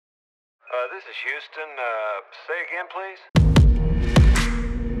This is Houston. Say again, please.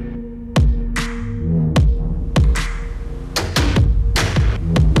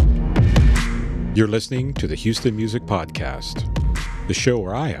 You're listening to the Houston Music Podcast, the show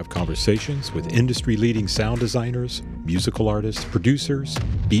where I have conversations with industry-leading sound designers, musical artists, producers,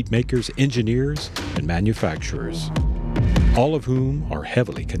 beat makers, engineers, and manufacturers, all of whom are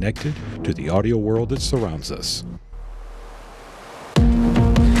heavily connected to the audio world that surrounds us.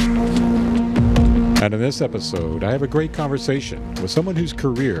 And in this episode, I have a great conversation with someone whose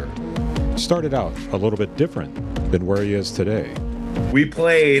career started out a little bit different than where he is today. We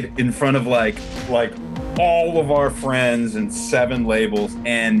played in front of like all of our friends and 7 labels,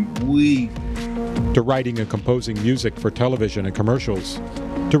 and to writing and composing music for television and commercials,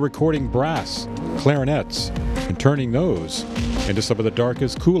 to recording brass, clarinets, and turning those into some of the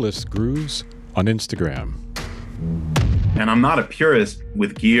darkest, coolest grooves on Instagram. And I'm not a purist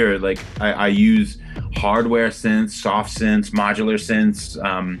with gear. Like I use hardware synths, soft synths, modular synths,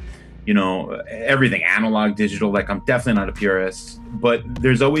 everything, analog, digital. Like I'm definitely not a purist, but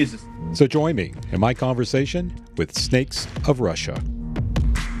there's always... So join me in my conversation with Snakes of Russia. Houston,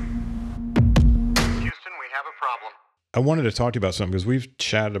 we have a problem. I wanted to talk to you about something because we've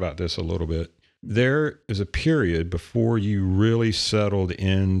chatted about this a little bit. There is a period before you really settled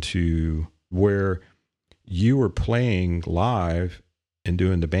into where you were playing live and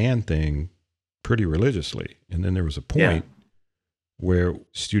doing the band thing pretty religiously. And then there was a point where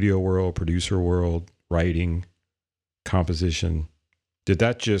studio world, producer world, writing, composition, did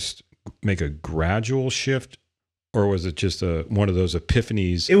that just make a gradual shift, or was it just one of those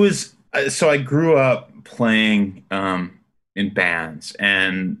epiphanies? It was, so I grew up playing in bands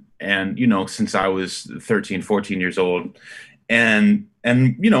and since I was 13, 14 years old, and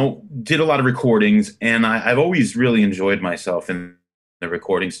did a lot of recordings, and I've always really enjoyed myself in the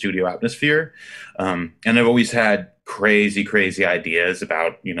recording studio atmosphere. And I've always had crazy ideas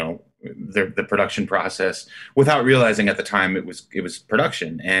about, the production process without realizing at the time it was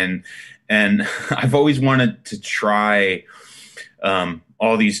production. And I've always wanted to try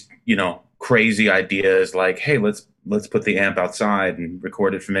all these, crazy ideas like, hey, let's put the amp outside and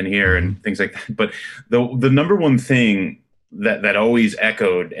record it from in here and things like that. But the number one thing that always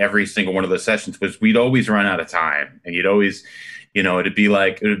echoed every single one of those sessions was we'd always run out of time, and you'd always, it'd be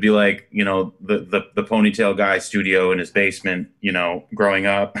like the Ponytail Guy studio in his basement, growing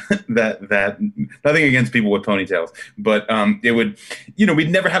up. that nothing against people with ponytails, but it would, we'd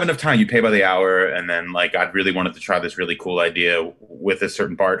never have enough time. You pay by the hour, and then I'd really wanted to try this really cool idea with a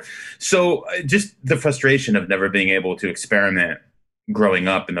certain part. So just the frustration of never being able to experiment growing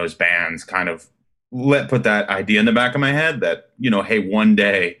up in those bands kind of put that idea in the back of my head that, hey, one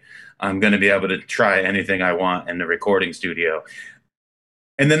day I'm going to be able to try anything I want in the recording studio.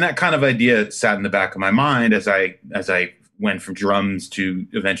 And then that kind of idea sat in the back of my mind as I went from drums to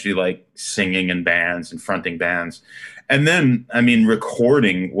eventually singing in bands and fronting bands. And then,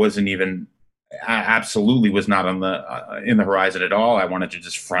 recording wasn't even, absolutely was not on in the horizon at all. I wanted to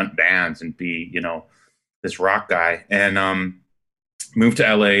just front bands and be, this rock guy. And moved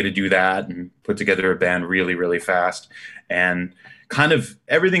to LA to do that and put together a band really, really fast. And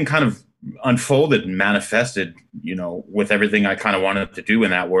everything kind of unfolded and manifested, with everything I kind of wanted to do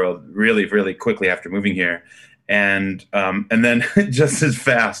in that world really, really quickly after moving here. And then just as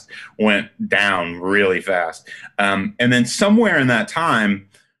fast went down really fast. And then somewhere in that time,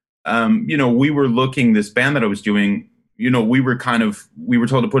 we were looking, this band that I was doing, we were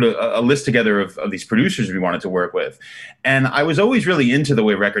told to put a list together of these producers we wanted to work with. And I was always really into the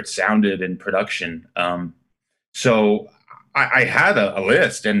way records sounded in production. So I had a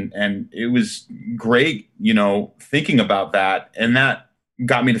list, and it was great, thinking about that. And that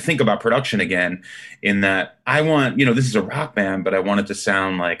got me to think about production again, in that I want, this is a rock band, but I want it to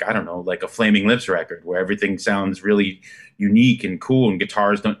sound like, I don't know, like a Flaming Lips record where everything sounds really unique and cool and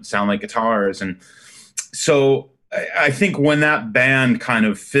guitars don't sound like guitars. And so I think when that band kind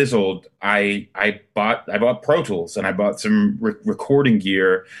of fizzled, I bought Pro Tools, and I bought some recording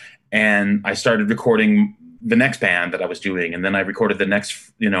gear, and I started recording the next band that I was doing, and then I recorded the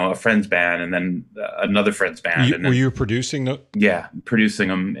next, a friend's band, and then another friend's band. Were you producing them? Yeah, producing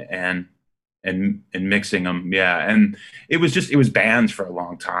them and mixing them. Yeah, and it was bands for a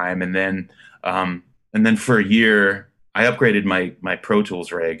long time, and then for a year I upgraded my Pro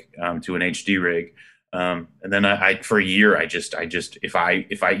Tools rig to an HD rig. And then I for a year, I just if I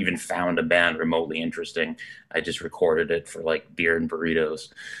even found a band remotely interesting, I just recorded it for beer and burritos.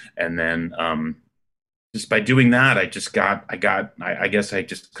 And then just by doing that, I guess I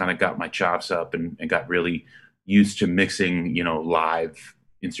just kind of got my chops up and got really used to mixing, live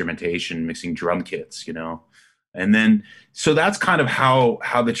instrumentation, mixing drum kits, and then so that's kind of how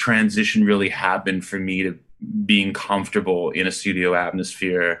the transition really happened for me to being comfortable in a studio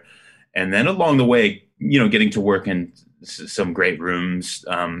atmosphere, and then along the way, getting to work in some great rooms,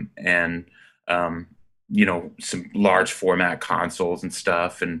 and some large format consoles and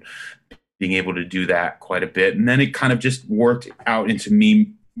stuff, and being able to do that quite a bit. And then it kind of just worked out into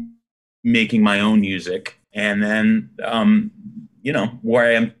me making my own music, and then where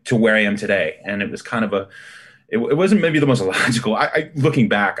I am today. And it was kind of it wasn't maybe the most logical. Looking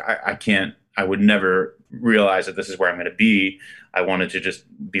back, I would never realize that this is where I'm going to be. I wanted to just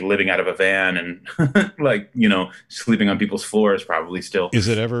be living out of a van and sleeping on people's floors probably still. Is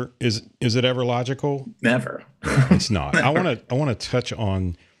it ever logical? Never. It's not. I want to touch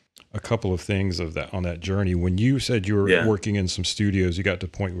on a couple of things on that journey. When you said you were working in some studios, you got to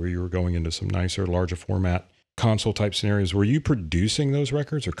the point where you were going into some nicer, larger format console type scenarios. Were you producing those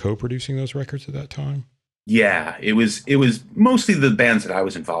records or co-producing those records at that time? Yeah, it was mostly the bands that I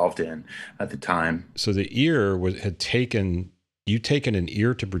was involved in at the time. So the ear had taken an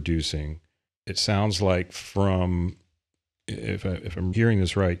ear to producing. It sounds like from, if I'm hearing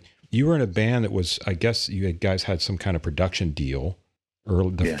this right, you were in a band that was, I guess you guys had some kind of production deal, or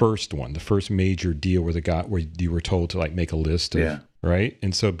the first major deal where you were told to like make a list of, right?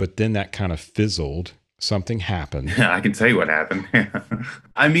 And so, but then that kind of fizzled. Something happened. Yeah, I can tell you what happened.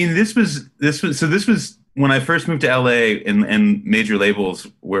 I mean, this was when I first moved to LA, and major labels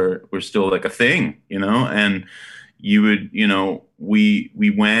were still like a thing, and you would,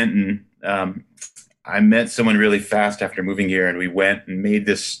 we went and I met someone really fast after moving here, and we went and made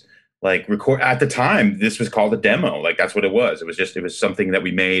this like record. At the time, this was called a demo. Like that's what it was. It was something that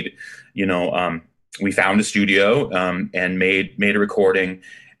we made, we found a studio and made a recording,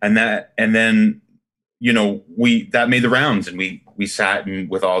 and then that made the rounds, and we sat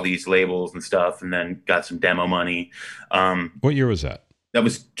with all these labels and stuff, and then got some demo money. What year was that? That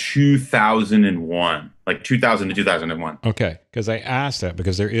was 2001, like 2000 to 2001. Okay, because I asked that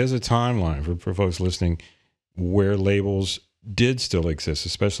because there is a timeline for folks listening where labels did still exist,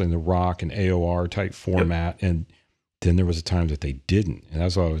 especially in the rock and AOR type format, and then there was a time that they didn't, and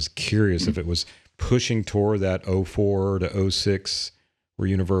that's why I was curious if it was pushing toward that 04 to 06. Where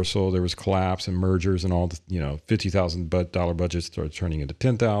Universal, there was collapse and mergers and all the, $50,000 budgets started turning into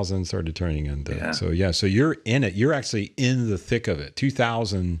 10,000, started turning into, so you're in it. You're actually in the thick of it.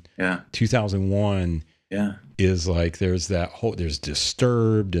 2001 is like, there's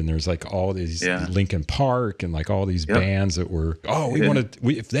Disturbed, and there's like all these Linkin Park and like all these bands that were,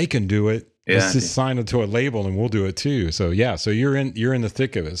 if they can do it, let's just sign it to a label and we'll do it too. So so you're in the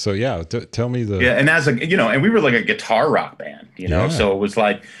thick of it. So tell me and as and we were like a guitar rock band, so it was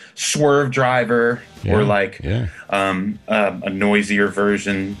like Swerve Driver or like a noisier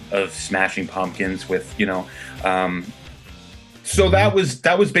version of Smashing Pumpkins with so that was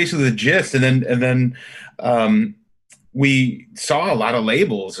basically the gist, and then we saw a lot of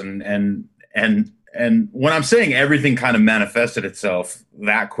labels and when I'm saying everything kind of manifested itself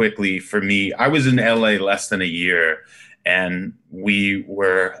that quickly for me, I was in LA less than a year, and we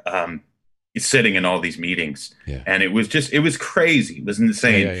were sitting in all these meetings, and it was crazy. It was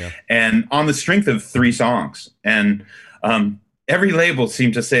insane. And on the strength of 3 songs, and every label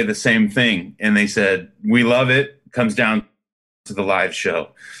seemed to say the same thing, and they said, "We love it." Comes down to the live show.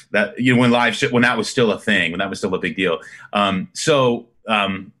 That when that was still a thing, when that was still a big deal.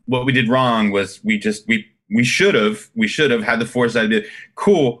 What we did wrong was we should have had the foresight to be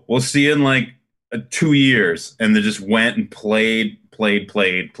cool. We'll see you in like 2 years, and they just went and played,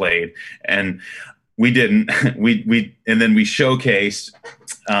 and we didn't. And then we showcased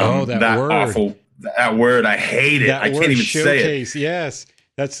that word. I hate it. I can't even showcase, say it. Yes,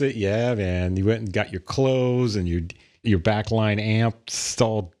 that's it. Yeah, man. You went and got your clothes and your backline amps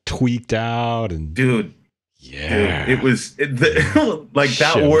all tweaked out, and dude. Yeah, dude, it was like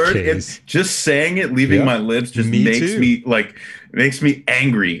that word. It's just saying it, leaving my lips, just makes me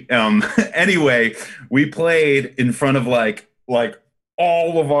angry. Anyway, we played in front of like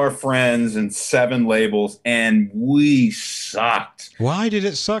all of our friends and 7 labels, and we sucked. Why did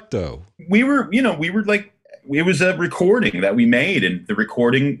it suck though? We were like, it was a recording that we made, and the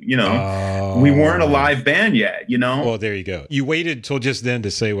recording, we weren't a live band yet, Well, there you go. You waited till just then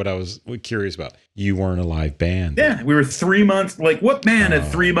to say what I was curious about. You weren't a live band. Yeah, we were 3 months. Like, what band at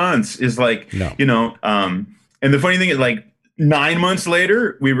 3 months is like, no. And the funny thing is, like, 9 months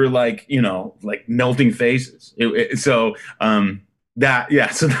later, we were like, like melting faces. So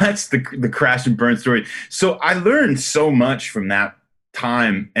that's the crash and burn story. So I learned so much from that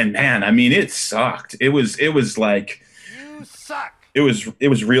time, and man, I mean, it sucked. It was like, you suck. it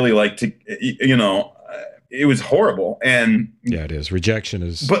was really like it was horrible. And Yeah, it is. Rejection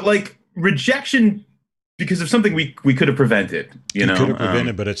is. but like rejection because of something we could have prevented, You could have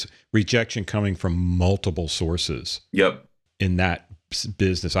prevented, but it's rejection coming from multiple sources. Yep. In that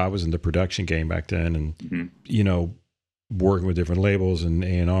business, I was in the production game back then, and working with different labels and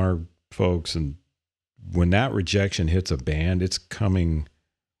A&R folks, and when that rejection hits a band, it's coming.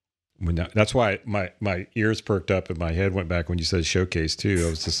 That's why my ears perked up and my head went back when you said showcase too. I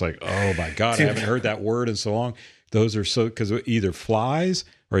was just like, oh my God, I haven't heard that word in so long. Those are so, because it either flies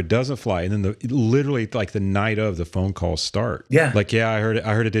or it doesn't fly. And then literally like the night of, the phone calls start. Yeah. Like, yeah, I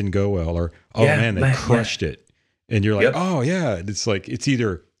heard it didn't go well, or, oh man, they crushed it. And you're like, oh yeah. It's like, it's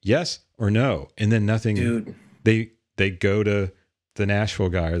either yes or no. And then nothing, dude. They go to the Nashville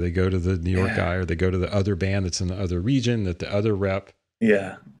guy, or they go to the New York guy, or they go to the other band that's in the other region, that the other rep.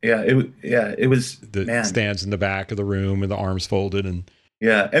 Yeah. It was that stands in the back of the room with the arms folded, and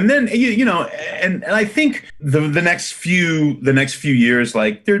and then and I think the next few years,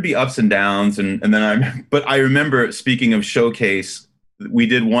 like there'd be ups and downs, and then I remember, speaking of showcase, we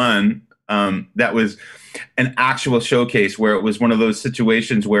did one that was an actual showcase where it was one of those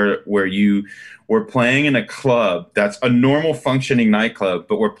situations where you were playing in a club that's a normal functioning nightclub,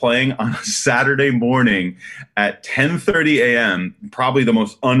 but we're playing on a Saturday morning at 10:30 a.m., probably the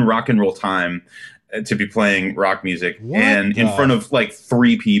most un-rock and roll time to be playing rock music, and in front of like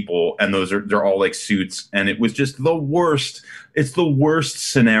 3 people, and they're all like suits, and it was just the worst. It's the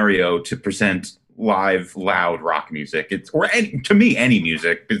worst scenario to present live, loud rock music. To me, any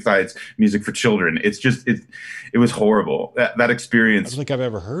music besides music for children. It's just it was horrible. That experience. I don't think I've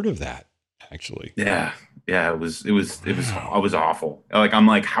ever heard of that, actually. Yeah, it was awful. Like, I'm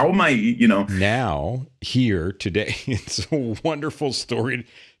like, how am I? Now here today, it's a wonderful story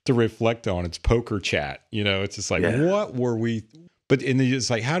to reflect on. It's poker chat. It's just like, what were we? But it's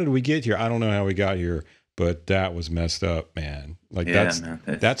like, how did we get here? I don't know how we got here, but that was messed up, man. Like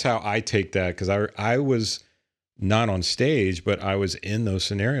that's how I take that, because I was not on stage, but I was in those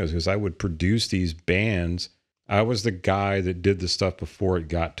scenarios, because I would produce these bands. I was the guy that did the stuff before it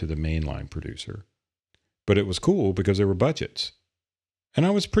got to the mainline producer, but it was cool because there were budgets, and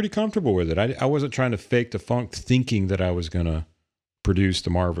I was pretty comfortable with it. I wasn't trying to fake the funk, thinking that I was going to produce the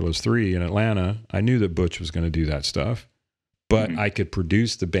Marvelous 3 in Atlanta. I knew that Butch was going to do that stuff, but I could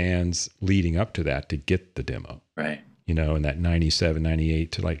produce the bands leading up to that to get the demo. Right. In that 97,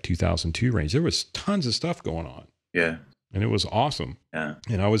 98 to like 2002 range. There was tons of stuff going on. Yeah. And it was awesome. Yeah.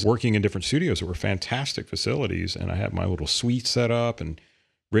 And I was working in different studios that were fantastic facilities, and I had my little suite set up, and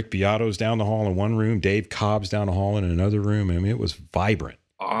Rick Beato's down the hall in one room, Dave Cobb's down the hall in another room. I mean, it was vibrant.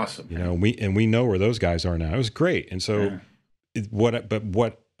 Awesome. We know where those guys are now. It was great. And so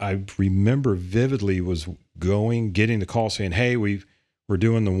what I remember vividly was getting the call saying, hey, we're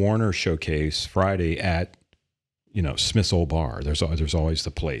doing the Warner showcase Friday at, Smith's Old Bar. There's always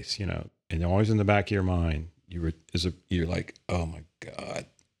the place, and always in the back of your mind, you're like, oh my God,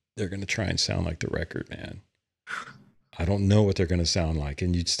 they're going to try and sound like the record, man. I don't know what they're going to sound like.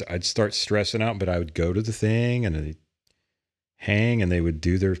 And I'd start stressing out, but I would go to the thing, and they'd hang, and they would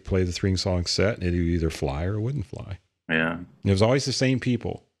play the 3-song set, and it would either fly or it wouldn't fly. Yeah. And it was always the same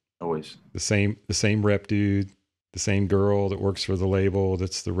people. Always. The same rep dude, the same girl that works for the label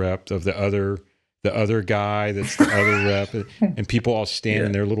that's the rep of the other guy that's the other rep, and people all stand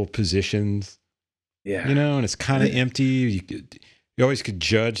in their little positions. Yeah. And it's kind of empty. You always could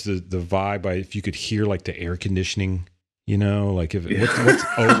judge the vibe by if you could hear like the air conditioning, like if what's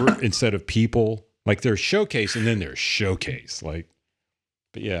over instead of people. Like there's showcase and then there's showcase. Like,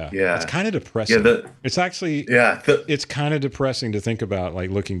 but it's kind of depressing. It's actually it's kind of depressing to think about, like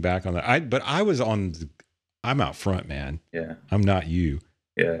looking back on that. I'm out front, man. Yeah. I'm not you.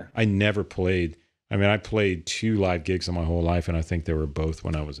 Yeah. I never played. I mean, I played 2 live gigs in my whole life, and I think they were both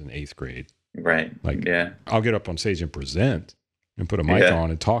when I was in 8th grade. Right. Like, I'll get up on stage and present and put a mic on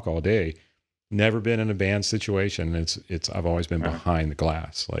and talk all day. Never been in a band situation. I've always been behind the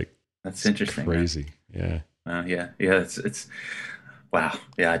glass. Like, that's interesting. Crazy. Man. Yeah. It's wow.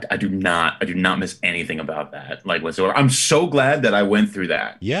 Yeah. I do not miss anything about that. Like whatsoever. I'm so glad that I went through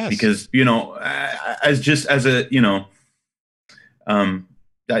that. Yes. Because,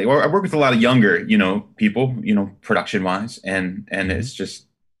 I work with a lot of younger, people, production wise, and it's just,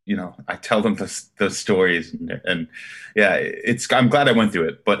 I tell them those stories, and I'm glad I went through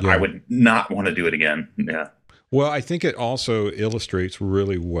it, but I would not want to do it again. Yeah. Well, I think it also illustrates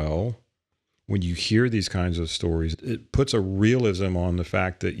really well when you hear these kinds of stories. It puts a realism on the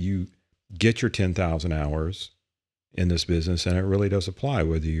fact that you get your 10,000 hours in this business, and it really does apply,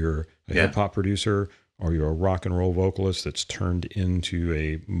 whether you're a hip hop producer Are you a rock and roll vocalist that's turned into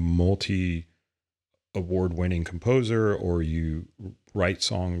a multi-award-winning composer, or you write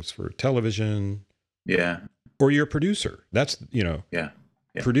songs for television? Yeah. Or you're a producer. That's, Yeah. Yeah.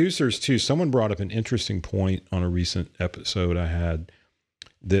 Producers too. Someone brought up an interesting point on a recent episode I had,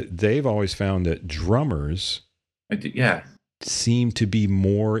 that they've always found that drummers Yeah. seem to be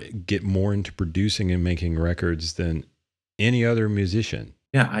get more into producing and making records than any other musician.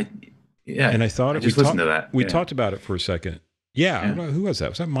 Yeah. And I thought just listened to that. We Yeah. talked about it for a second. Yeah. I don't know, who was that?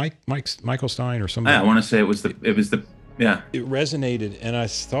 Was that Michael Stein or somebody? I want to say it was the yeah. It resonated, and I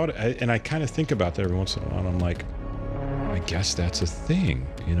thought, and I kind of think about that every once in a while. And I'm like, I guess that's a thing,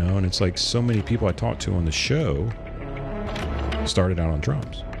 And it's like so many people I talked to on the show started out on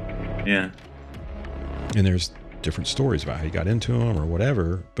drums. Yeah. And there's different stories about how you got into them or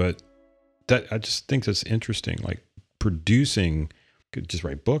whatever, but that I just think that's interesting. Like producing, could just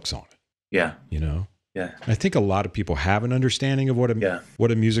write books on it. Yeah. Yeah. I think a lot of people have an understanding of what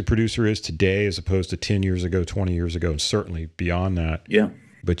a music producer is today, as opposed to 10 years ago, 20 years ago, and certainly beyond that. Yeah.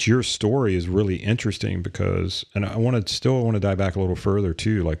 But your story is really interesting because, and I want to dive back a little further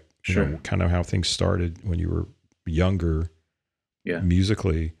too, like, Sure. Kind of how things started when you were younger,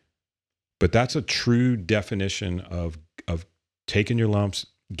 musically. But that's a true definition of taking your lumps,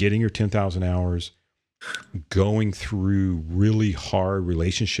 getting your 10,000 hours, going through really hard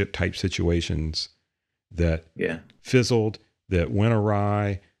relationship type situations that fizzled, that went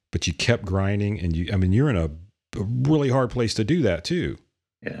awry, but you kept grinding, and you're in a really hard place to do that too.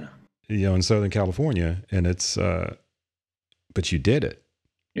 Yeah. In Southern California, and it's but you did it.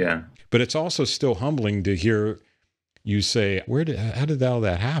 Yeah. But it's also still humbling to hear you say, how did all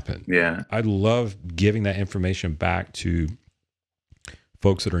that happen? Yeah. I love giving that information back to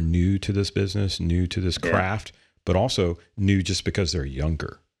folks that are new to this business, new to this craft, but also new just because they're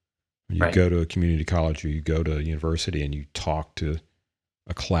younger. When you go to a community college or you go to a university and you talk to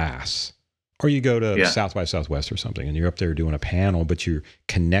a class, or you go to South by Southwest or something, and you're up there doing a panel, but you're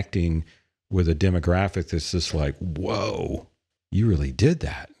connecting with a demographic that's just like, whoa, you really did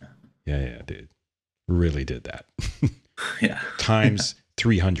that. Yeah, dude. Really did that. Yeah. Times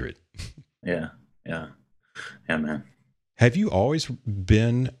 300. Yeah, man. Have you always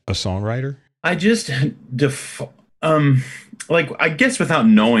been a songwriter? I just I guess without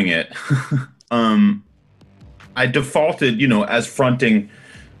knowing it, I defaulted, as fronting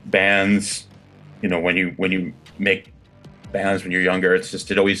bands. When you make bands when you're younger, it's just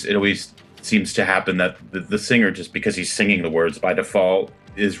it always seems to happen that the singer, just because he's singing the words by default,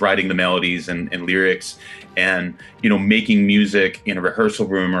 is writing the melodies and lyrics, and making music in a rehearsal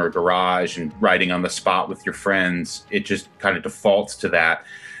room or a garage and writing on the spot with your friends. It just kind of defaults to that.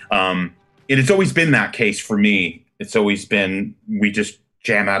 And it's always been that case for me. It's always been, we just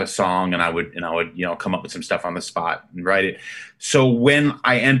jam out a song, and I would come up with some stuff on the spot and write it. So when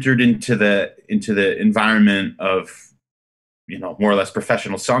I entered into the environment of more or less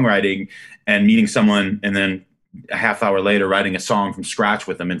professional songwriting, and meeting someone, and then a half hour later writing a song from scratch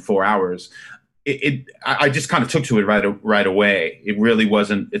with them in 4 hours, I just kind of took to it right away. It really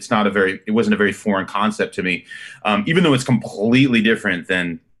wasn't. It wasn't a very foreign concept to me, even though it's completely different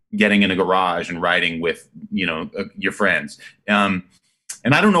than getting in a garage and writing with your friends.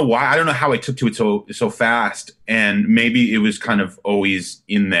 And I don't know why. I don't know how I took to it so fast. And maybe it was kind of always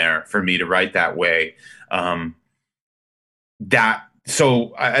in there for me to write that way.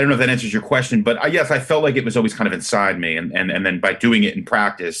 So I don't know if that answers your question, but yes, I felt like it was always kind of inside me. And then by doing it in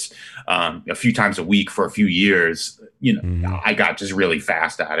practice a few times a week for a few years, I got just really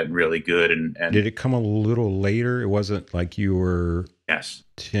fast at it, really good. And did it come a little later? It wasn't like you were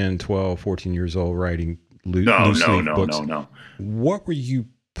 10, 12, 14 years old writing loose leaf books. No. What were you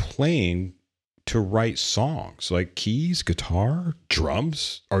playing to write songs? Like keys, guitar,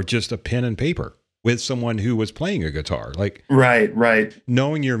 drums, or just a pen and paper with someone who was playing a guitar? Like right.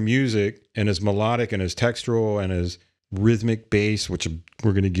 Knowing your music, and as melodic and as textural and as rhythmic bass, which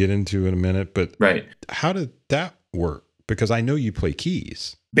we're going to get into in a minute, but how did that work? Because I know you play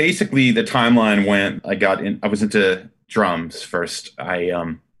keys. Basically, the timeline went, I was into drums first.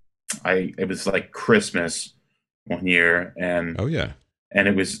 It was like Christmas one year, and and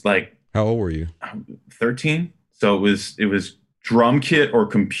it was like, how old were you? 13. So it was drum kit or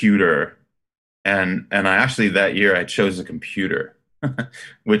computer, and I actually that year I chose a computer,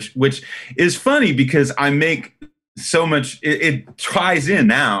 which is funny because I make so much. It ties in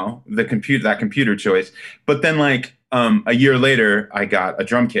now, that computer choice, but then like a year later I got a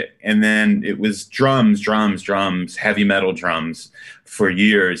drum kit, and then it was drums, heavy metal drums for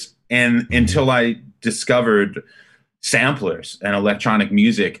years, and until I discovered samplers and electronic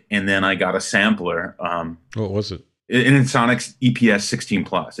music, and then I got a sampler. What was it? In Sonic's EPS 16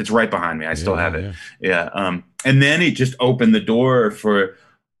 Plus. It's right behind me. I still have it. Yeah. And then it just opened the door for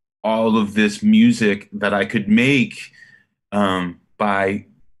all of this music that I could make by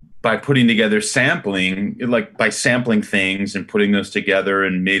putting together sampling, like by sampling things and putting those together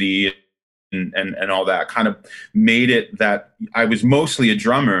in MIDI and all that. Kind of made it that I was mostly a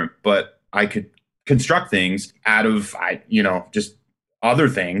drummer, but I could construct things out of just other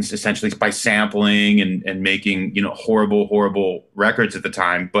things, essentially by sampling and making, horrible records at the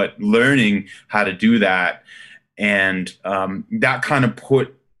time, but learning how to do that. And that kind of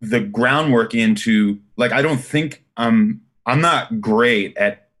put the groundwork into, like, I don't think I'm not great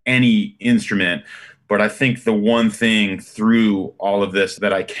at any instrument, but I think the one thing through all of this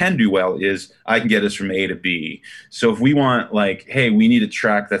that I can do well is I can get us from A to B. So if we want, like, hey, we need a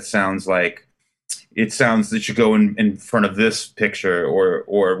track that sounds like, it should go in front of this picture,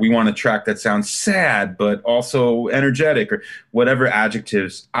 or we want a track that sounds sad but also energetic, or whatever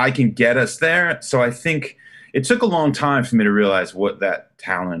adjectives, I can get us there. So I think it took a long time for me to realize what that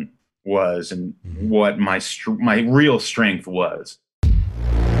talent was and what my real strength was.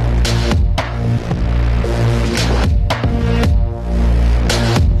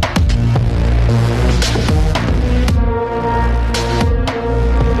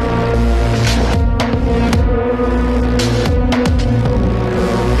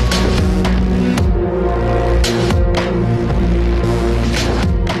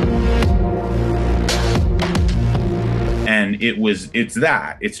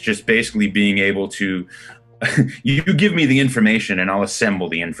 It's just basically being able to, you give me the information and I'll assemble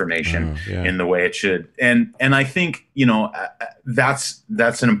the information in the way it should. And I think, that's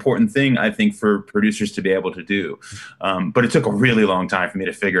an important thing, I think, for producers to be able to do. But it took a really long time for me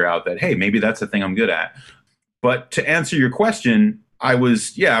to figure out that, hey, maybe that's the thing I'm good at. But to answer your question, I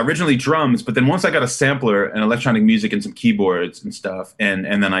was, originally drums, but then once I got a sampler and electronic music and some keyboards and stuff, and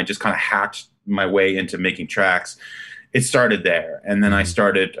then I just kind of hacked my way into making tracks. It started there. And then I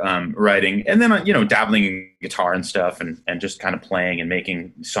started writing, and then, dabbling in guitar and stuff, and just kind of playing and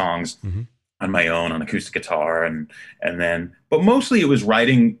making songs on my own on acoustic guitar. And then, but mostly it was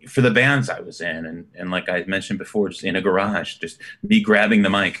writing for the bands I was in. And like I mentioned before, just in a garage, just me grabbing the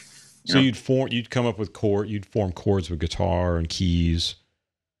mic. So you'd come up with you'd form chords with guitar and keys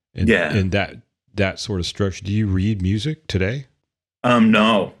and that sort of structure. Do you read music today?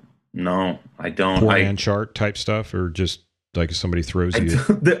 No, I don't. Chord chart type stuff, or just like if somebody throws you.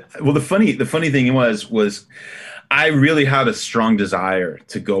 The funny thing was I really had a strong desire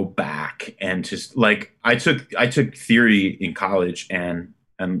to go back and just, like, I took theory in college, and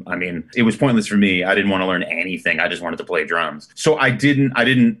I mean, it was pointless for me. I didn't want to learn anything. I just wanted to play drums. So I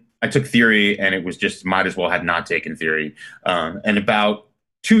took theory, and it was just, might as well had not taken theory. And about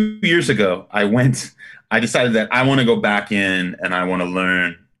 2 years ago, I decided that I want to go back in and I want to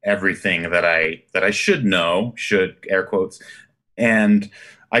learn everything that I should know, air quotes. And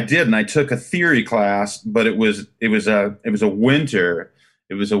I did, and I took a theory class, but it was a winter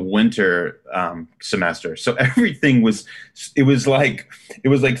semester. So everything was like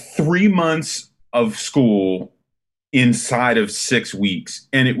 3 months of school inside of 6 weeks.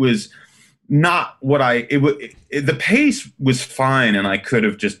 And it was not what the pace was fine, and I could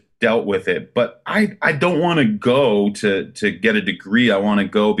have just dealt with it, but I don't want to go to get a degree. I want to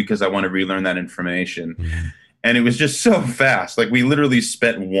go because I want to relearn that information. And it was just so fast. Like, we literally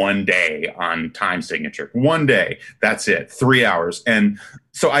spent 1 day on time signature. 1 day. That's it. 3 hours. And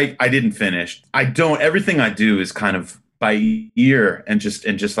so I didn't finish. Everything I do is kind of by ear and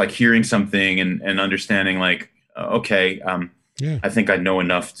just like hearing something and understanding, like, okay, I think I know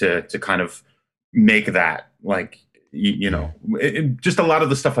enough to kind of make that, like, just a lot of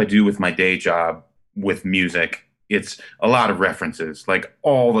the stuff I do with my day job with music, it's a lot of references, like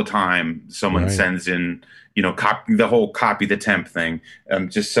all the time. Someone sends in, the whole copy the temp thing.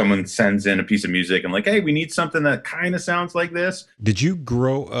 Just someone sends in a piece of music and, like, hey, we need something that kind of sounds like this. Did you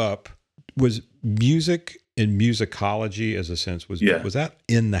grow up, was music and musicology, as a sense, was that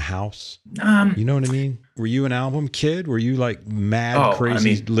in the house? You know what I mean? Were you an album kid? Were you like mad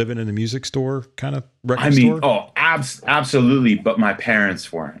crazy living in a music store kind of record store? Absolutely. But my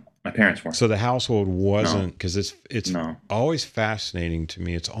parents weren't. So the household wasn't, because it's always fascinating to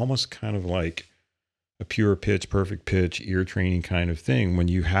me. It's almost kind of like a pure pitch, perfect pitch, ear training kind of thing. When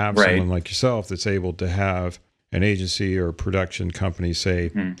you have someone like yourself that's able to have an agency or a production company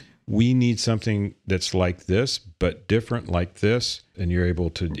say, we need something that's like this, but different like this. And you're able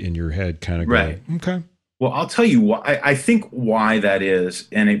to, in your head, kind of go, okay. Well, I'll tell you why. I think why that is,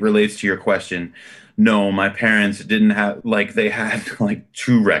 and it relates to your question. No, my parents didn't have like they had like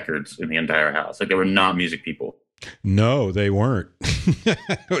two records in the entire house. Like they were not music people. No, they weren't.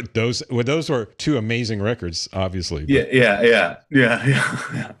 Those were two amazing records, obviously. Yeah, yeah.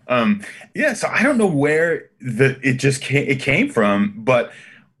 Yeah. So I don't know where it came from, but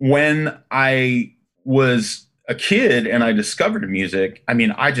when I was a kid and I discovered music, I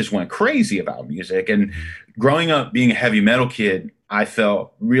mean, I just went crazy about music. And growing up being a heavy metal kid, I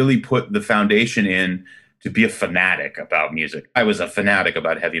felt really put the foundation in to be a fanatic about music. I was a fanatic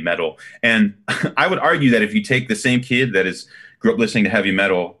about heavy metal. And I would argue that if you take the same kid that is grew up listening to heavy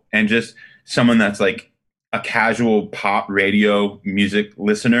metal and just someone that's like a casual pop radio music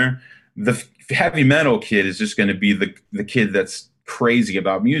listener, the heavy metal kid is just going to be the kid that's crazy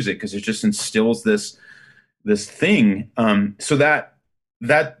about music because it just instills this thing. So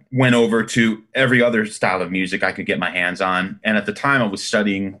that went over to every other style of music I could get my hands on. And at the time I was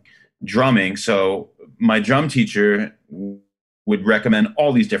studying drumming. So my drum teacher would recommend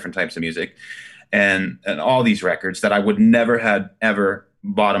all these different types of music and all these records that I would never had ever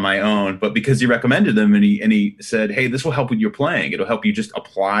bought on my own. But because he recommended them and he said, hey, this will help with your playing. It'll help you just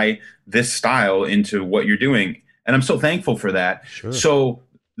apply this style into what you're doing. And I'm so thankful for that. Sure. So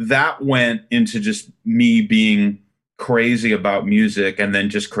that went into just me being crazy about music and then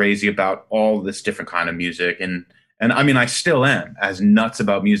just crazy about all this different kind of music. And I mean, I still am as nuts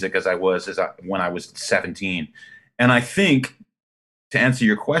about music as I was when I was 17. And I think to answer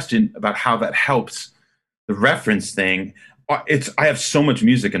your question about how that helps the reference thing, I have so much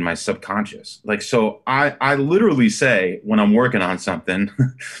music in my subconscious. Like, so I literally say when I'm working on something,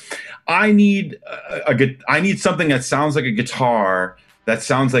 I need something that sounds like a guitar that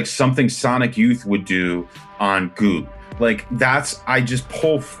sounds like something Sonic Youth would do on Goop. Like I just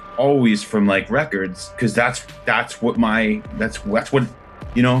pull always from like records because that's what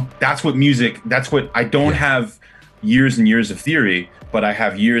music. That's what I don't have years and years of theory, but I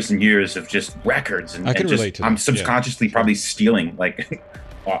have years and years of just records. And I can just, relate to that. I'm subconsciously probably stealing like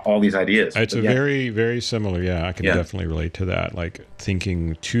all these ideas. It's very, very similar. Yeah, I can definitely relate to that. Like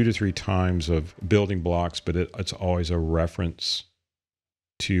thinking 2 to 3 times of building blocks, but it's always a reference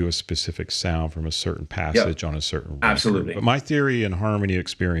to a specific sound from a certain passage on a certain record. Absolutely. But my theory and harmony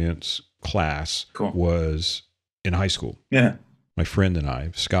experience class was in high school. Yeah. My friend and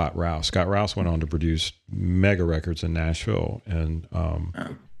I, Scott Rouse went on to produce mega records in Nashville, and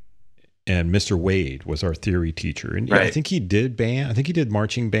Mr. Wade was our theory teacher. And I think he did band. I think he did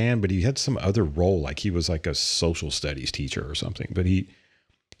marching band, but he had some other role, like he was like a social studies teacher or something. But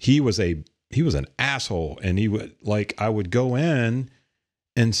he was an asshole, and I would go in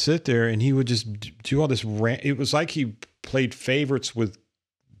and sit there, and he would just do all this it was like he played favorites with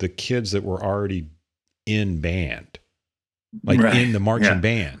the kids that were already in band, like in the marching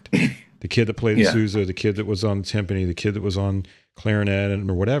band. The kid that played the Sousa, the kid that was on timpani, the kid that was on clarinet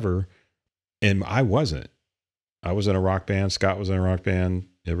or whatever. And I wasn't. I was in a rock band. Scott was in a rock band.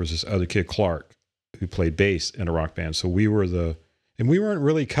 There was this other kid, Clark, who played bass in a rock band. So we weren't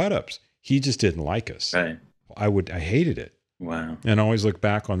really cut-ups. He just didn't like us. Right. I hated it. Wow. And I always look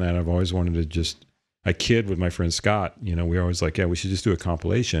back on that. I've always wanted to I kid with my friend Scott, we're always like, we should just do a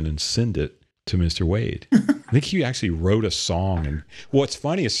compilation and send it to Mr. Wade. I think he actually wrote a song. And what's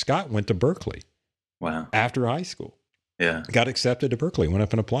funny is Scott went to Berkeley. Wow. After high school. Yeah. Got accepted to Berkeley, went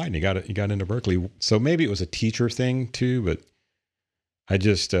up and applied, and he got into Berkeley. So maybe it was a teacher thing too, but I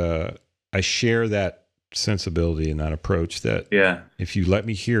just, I share that sensibility and that approach that if you let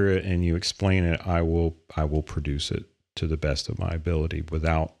me hear it and you explain it, I will produce it to the best of my ability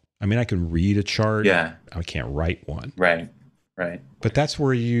I can read a chart. Yeah. I can't write one. Right. But that's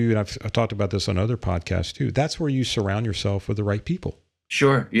where and I've talked about this on other podcasts too. That's where you surround yourself with the right people.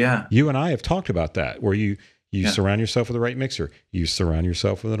 Sure. Yeah. You and I have talked about that, where you surround yourself with the right mixer. You surround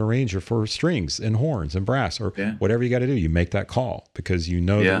yourself with an arranger for strings and horns and brass or whatever you got to do. You make that call because you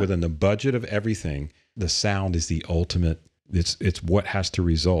know that within the budget of everything, the sound is the ultimate. It's what has to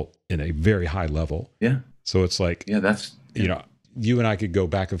result in a very high level. Yeah. So it's like, that's, you and I could go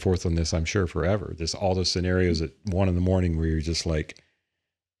back and forth on this, I'm sure, forever. There's all those scenarios at 1 a.m. where you're just like,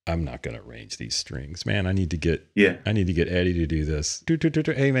 I'm not going to arrange these strings, man. I need to get Eddie to do this.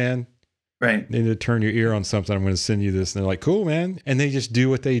 Hey, man. Right. You need to turn your ear on something. I'm going to send you this. And they're like, cool, man. And they just do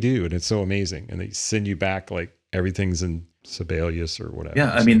what they do. And it's so amazing. And they send you back like everything's in Sibelius or whatever.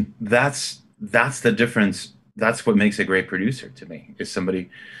 Yeah. I mean, that's the difference. That's what makes a great producer to me, is somebody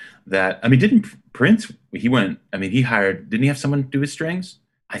that, didn't Prince, didn't he have someone do his strings?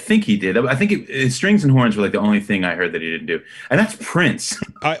 I think he did. I think strings and horns were like the only thing I heard that he didn't do, and that's Prince.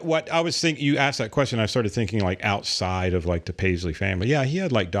 What I was thinking, you asked that question, I started thinking like outside of like the Paisley family. Yeah, he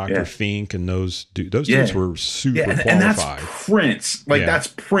had like Dr. Yeah. Fink and those dudes were super qualified. And that's Prince. Like that's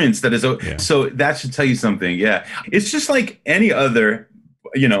Prince. That is so that should tell you something. Yeah, it's just like any other,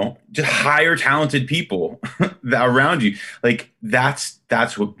 just higher talented people that around you. Like that's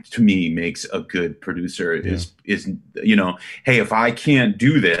what to me makes a good producer is hey, if I can't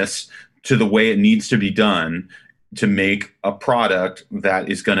do this to the way it needs to be done to make a product that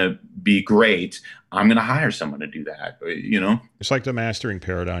is going to be great, I'm going to hire someone to do that. It's like the mastering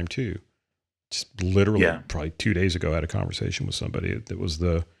paradigm too. Just literally probably 2 days ago I had a conversation with somebody that was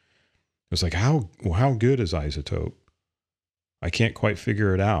like, how good is Isotope? I can't quite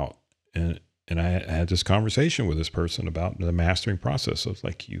figure it out. And I had this conversation with this person about the mastering process. So it's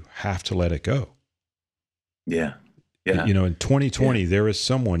like, you have to let it go. Yeah. Yeah. In 2020, there is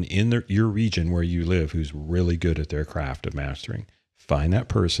someone in your region where you live who's really good at their craft of mastering. Find that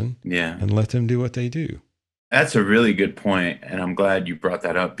person and let them do what they do. That's a really good point. And I'm glad you brought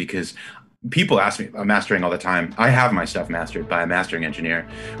that up because people ask me about mastering all the time. I have my stuff mastered by a mastering engineer,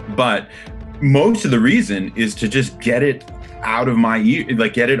 but most of the reason is to just get it out of my ear,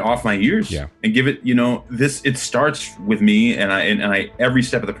 like get it off my ears and give it, it starts with me and I every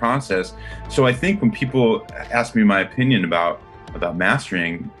step of the process. So I think when people ask me my opinion about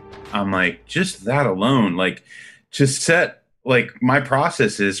mastering, I'm like, just that alone, like just set, like my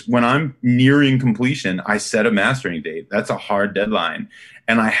process is when I'm nearing completion, I set a mastering date. That's a hard deadline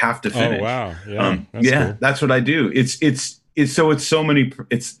and I have to finish. Oh, wow. Yeah. Cool. That's what I do. It holds so many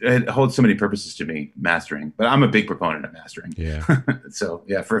purposes to me, mastering, but I'm a big proponent of mastering. Yeah. So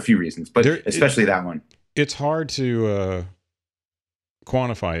for a few reasons, but especially that one. It's hard to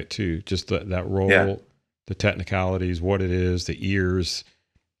quantify it too. Just that role, the technicalities, what it is, the ears,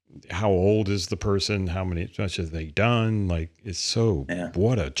 how old is the person, how much have they done? Like it's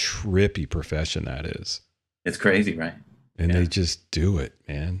what a trippy profession that is. It's crazy, right? And they just do it,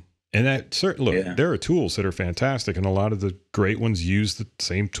 man. And there are tools that are fantastic, and a lot of the great ones use the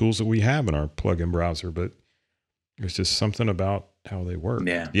same tools that we have in our plugin browser, but there's just something about how they work.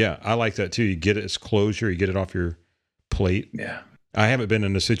 Yeah, I like that too. You get its closure, you get it off your plate. Yeah. I haven't been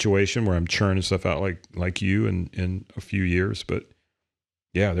in a situation where I'm churning stuff out like you in a few years, but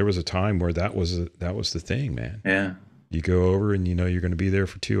yeah, there was a time where that was the thing, man. Yeah. You go over and you're going to be there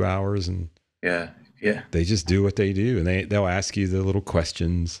for 2 hours and they just do what they do, and they'll ask you the little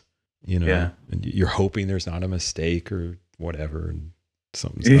questions. And you're hoping there's not a mistake or whatever, and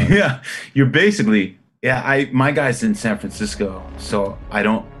something's not. Yeah, you're basically, my guy's in San Francisco, so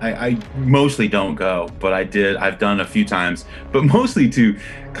I mostly don't go, but I've done a few times, but mostly to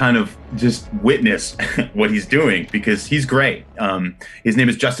kind of just witness what he's doing because he's great. His name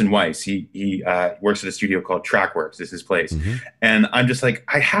is Justin Weiss. He works at a studio called Trackworks. This is his place. Mm-hmm. And I'm just like,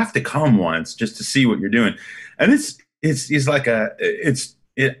 I have to come once just to see what you're doing. And it's like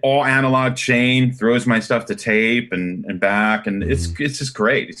it all analog chain, throws my stuff to tape and back, and it's just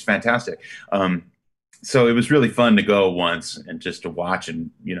great. It's fantastic. So it was really fun to go once and just to watch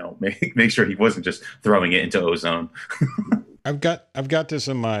and make sure he wasn't just throwing it into ozone. I've got this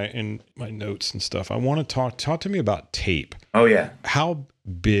in my notes and stuff. I want to talk to me about tape. Oh yeah. How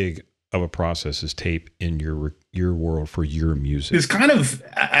big of a process is tape in your world for your music? It's kind of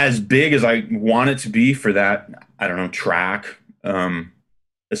as big as I want it to be for that, I don't know, track.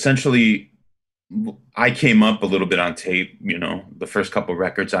 Essentially, I came up a little bit on tape. The first couple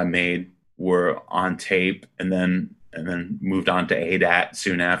records I made were on tape, and then moved on to ADAT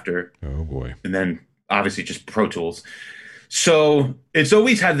soon after. Oh boy! And then obviously just Pro Tools. So it's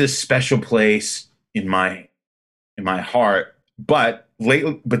always had this special place in my heart. But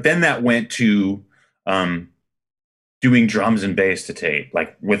then that went to doing drums and bass to tape,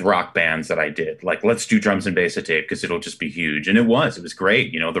 like with rock bands that I did. Like, let's do drums and bass to tape because it'll just be huge. And it was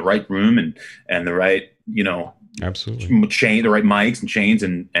great. The right room and the right, absolutely the right mics and chains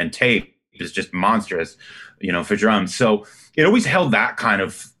and tape is just monstrous, for drums. So it always held that kind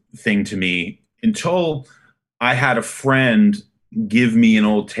of thing to me until I had a friend give me an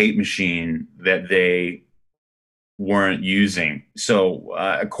old tape machine that they weren't using. So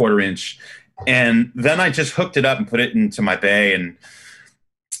a 1/4 inch. And then I just hooked it up and put it into my bay, and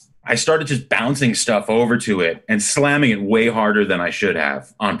I started just bouncing stuff over to it and slamming it way harder than I should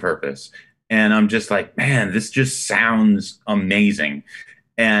have on purpose. And I'm just like, man, this just sounds amazing.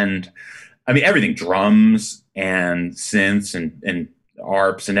 And I mean, everything, drums and synths and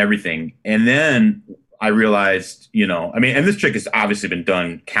ARPs and everything. And then I realized, and this trick has obviously been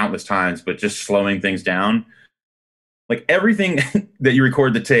done countless times, but just slowing things down. like everything that you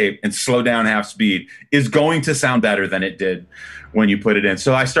record the tape and slow down half speed is going to sound better than it did when you put it in.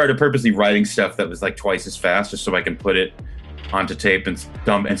 So I started purposely writing stuff that was like twice as fast just so I can put it onto tape and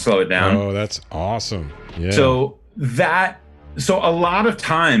dump and slow it down. Oh, that's awesome. Yeah. So a lot of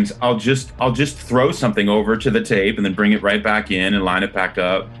times I'll just throw something over to the tape and then bring it right back in and line it back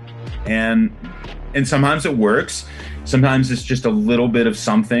up. And sometimes it works. Sometimes it's just a little bit of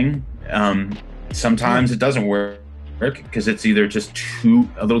something. Sometimes it doesn't work because it's either just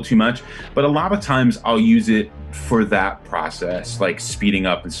a little too much. But a lot of times I'll use it for that process, like speeding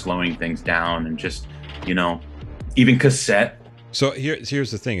up and slowing things down, and just, even cassette. So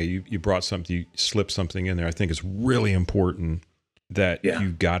here's the thing. You brought something, you slipped something in there. I think it's really important that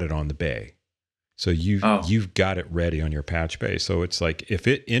you got it on the bay. So you've got it ready on your patch bay. So it's like, if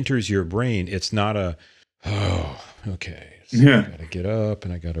it enters your brain, it's not okay. So I got to get up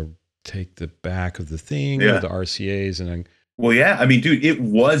and I got to take the back of the thing, the RCAs, and well, yeah. I mean, dude, it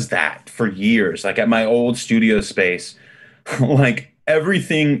was that for years. Like at my old studio space, like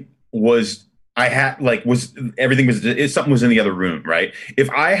everything was. Something was in the other room, right? If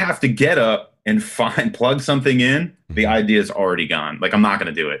I have to get up and plug something in, the idea is already gone. Like I'm not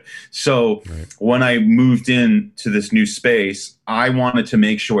going to do it. So when I moved in to this new space, I wanted to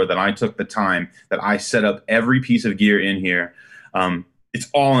make sure that I took the time that I set up every piece of gear in here. It's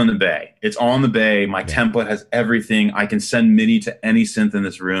all in the bay. It's all in the bay. My template has everything. I can send MIDI to any synth in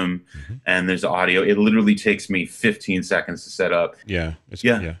this room, and there's audio. It literally takes me 15 seconds to set up. It's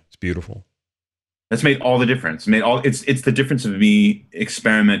beautiful. That's made all the difference. It's the difference of me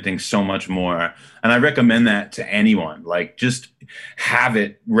experimenting so much more. And I recommend that to anyone. Like, just have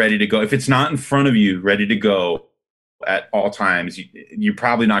it ready to go. If it's not in front of you, ready to go at all times, you're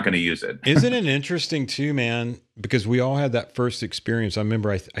probably not going to use it. Isn't it interesting too, man? Because we all had that first experience. I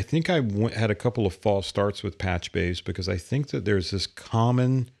remember I think I had a couple of false starts with patch bays, because I think that there's this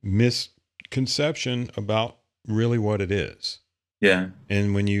common misconception about really what it is. Yeah.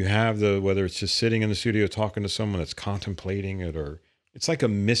 And when you have whether it's just sitting in the studio talking to someone that's contemplating it, or it's like a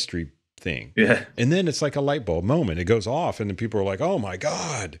mystery thing. Yeah. And then it's like a light bulb moment. It goes off and then people are like, oh my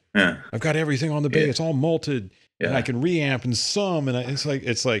God, I've got everything on the bay. It's all malted and I can reamp and sum. And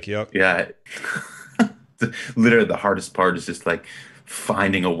it's like, yep. Yeah. Literally the hardest part is just like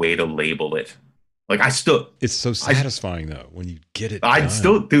finding a way to label it. Like it's so satisfying though when you get it. I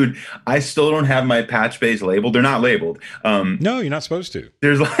still don't have my patch bays labeled. They're not labeled. No, you're not supposed to.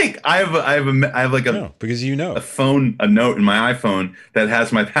 There's like I have like because a note in my iPhone that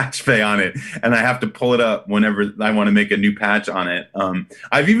has my patch bay on it, and I have to pull it up whenever I want to make a new patch on it.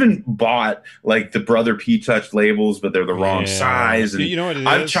 I've even bought like the Brother P Touch labels, but they're the wrong size. And you know what it is?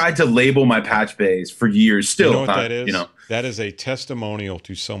 I've tried to label my patch bays for years. Still, you know what that is? That is a testimonial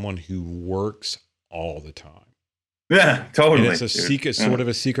to someone who works all the time. Yeah, totally. And it's sort of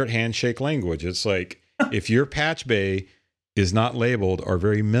a secret handshake language. It's like, if your patch bay is not labeled or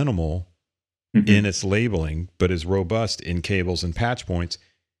very minimal in its labeling, but is robust in cables and patch points,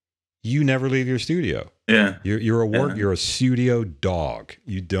 you never leave your studio. Yeah. You're a studio dog.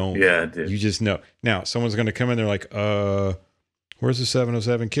 You don't, you just know. Now, someone's going to come in, they're like, where's the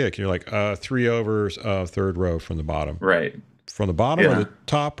 707 kick? You're like, 3 overs, third row from the bottom. Right. From the bottom or the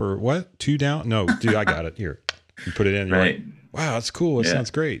top, or what? 2 down? No, dude, I got it. Here. You put it in. You're like, wow, that's cool. It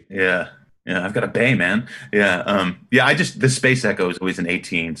sounds great. Yeah. Yeah. I've got a bay, man. Yeah. The Space Echo is always an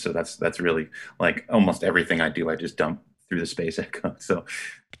 18. So that's really like almost everything I do. I just dump through the Space Echo. So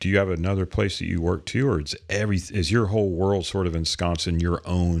do you have another place that you work to, or is your whole world sort of ensconced in your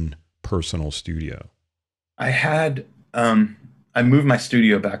own personal studio? I had, I moved my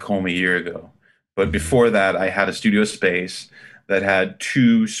studio back home a year ago. But before that, I had a studio space that had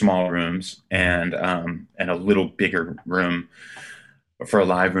 2 small rooms and a little bigger room for a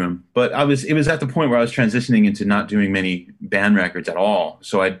live room. But it was at the point where I was transitioning into not doing many band records at all.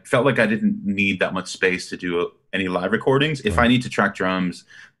 So I felt like I didn't need that much space to do any live recordings. If I need to track drums,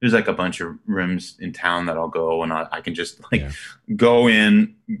 there's like a bunch of rooms in town that I'll go, and I can just go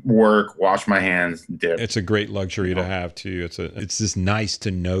in, work, wash my hands, dip. It's a great luxury to have too. It's just nice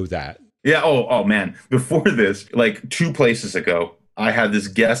to know that. Yeah. Oh man. Before this, like 2 places ago, I had this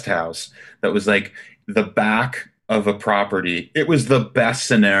guest house that was like the back of a property. It was the best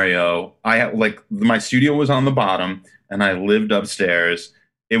scenario. I had my studio was on the bottom and I lived upstairs.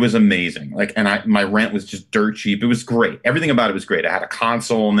 It was amazing. My rent was just dirt cheap. It was great. Everything about it was great. I had a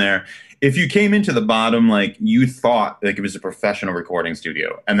console in there. If you came into the bottom, like you thought like it was a professional recording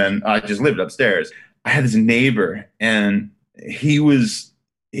studio. And then I just lived upstairs. I had this neighbor, and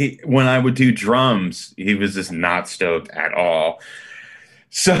when I would do drums, he was just not stoked at all.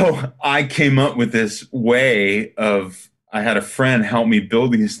 So I came up with this way of, I had a friend help me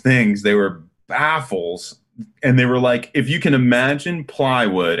build these things. They were baffles. And they were like, if you can imagine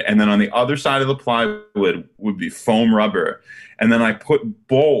plywood, and then on the other side of the plywood would be foam rubber. And then I put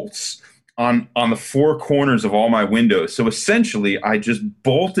bolts on the four corners of all my windows. So essentially, I just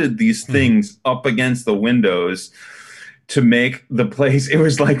bolted these things up against the windows to make the place. It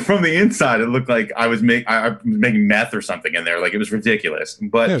was like from the inside, it looked like I was making meth or something in there. Like, it was ridiculous.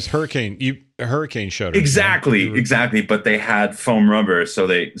 But yeah, it's hurricane shutters. Exactly. But they had foam rubber,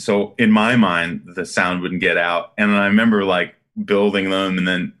 so in my mind, the sound wouldn't get out. And I remember like building them and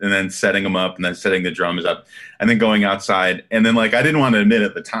then setting them up and then setting the drums up and then going outside. And then, like, I didn't want to admit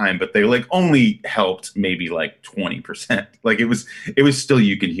at the time, but they like only helped maybe like 20%. Like, it was still,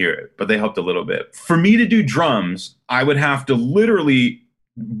 you could hear it, but they helped a little bit. For me to do drums, I would have to literally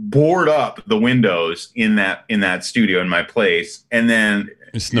board up the windows in that studio in my place. And then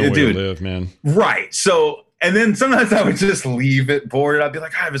it's no way to live, man. Right. So, and then sometimes I would just leave it boarded. I'd be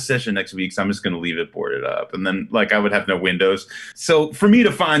like, I have a session next week, so I'm just going to leave it boarded up. And then, like, I would have no windows. So for me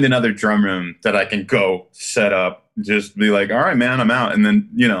to find another drum room that I can go set up, just be like, all right, man, I'm out. And then,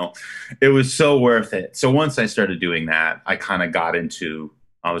 it was so worth it. So once I started doing that, I kind of got into,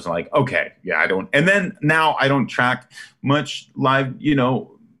 I was like, okay, yeah, and then now I don't track much live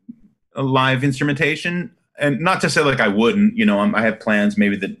instrumentation. And not to say like I wouldn't, I have plans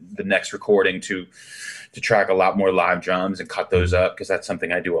maybe the next recording to track a lot more live drums and cut those up, because that's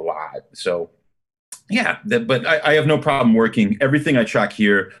something I do a lot. So yeah, but I have no problem working. Everything I track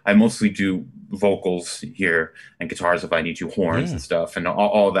here, I mostly do vocals here and guitars if I need to, horns and stuff. And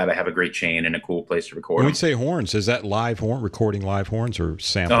all of that, I have a great chain and a cool place to record. When we say horns, is that recording live horns or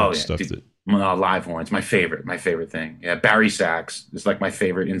sampled stuff? Live horns, my favorite thing. Yeah, Barry sax is like my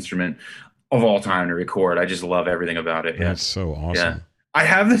favorite instrument of all time to record. I just love everything about it. Yeah. That's so awesome. Yeah. I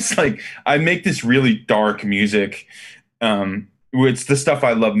have this, I make this really dark music. It's the stuff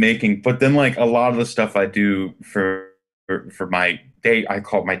I love making, but then like a lot of the stuff I do for my day, I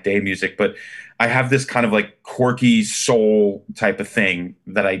call it my day music, but I have this kind of like quirky soul type of thing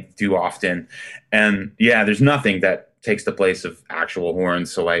that I do often. And yeah, there's nothing that takes the place of actual horns.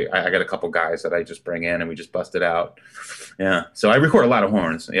 So I got a couple guys that I just bring in and we just bust it out. Yeah. So I record a lot of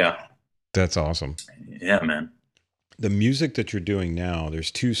horns. Yeah. That's awesome. Yeah, man. The music that you're doing now, there's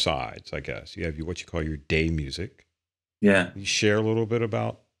two sides, I guess. You have what you call your day music. Yeah. Can you share a little bit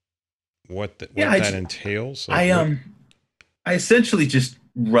about what that entails? I essentially just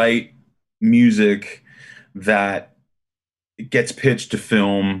write music that gets pitched to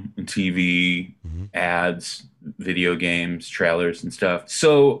film and TV, ads, video games, trailers and stuff.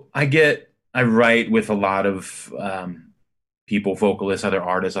 So I write with a lot of people, vocalists, other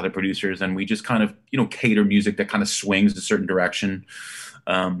artists, other producers, and we just kind of, cater music that kind of swings a certain direction,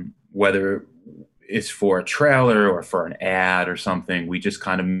 whether it's for a trailer or for an ad or something. We just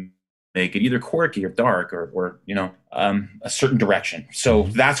kind of make it either quirky or dark or a certain direction. So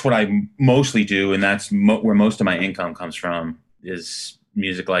that's what I mostly do, and that's where most of my income comes from, is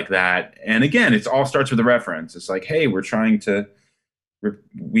music like that. And again, it all starts with a reference. It's like, hey, we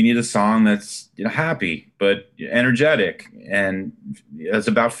need a song that's happy but energetic, and it's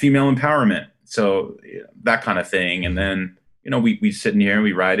about female empowerment. So that kind of thing. And then we sit in here and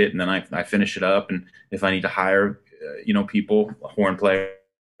we write it, and then I finish it up. And if I need to hire people, horn players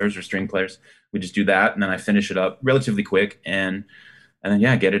or string players, we just do that, and then I finish it up relatively quick, and then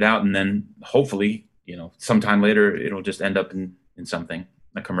get it out, and then hopefully sometime later it'll just end up in something,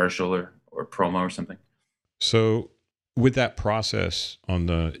 a commercial or promo or something. So with that process on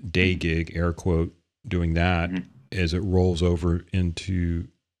the day gig, air quote, doing that, as it rolls over into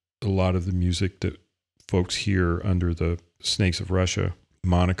a lot of the music that folks hear under the Snakes of Russia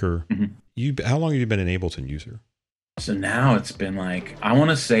moniker, how long have you been an Ableton user? So now it's been I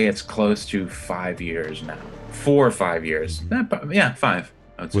want to say it's close to 5 years now, 4 or 5 years. Yeah, 5.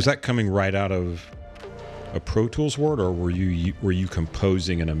 Was that coming right out of a Pro Tools world, or were you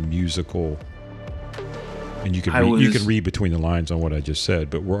composing in a musical? And you could read between the lines on what I just said,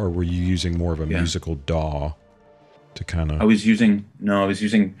 but were you using more of a musical DAW to kind of? I was using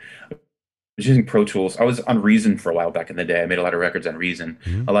Pro Tools. I was on Reason for a while back in the day. I made a lot of records on Reason.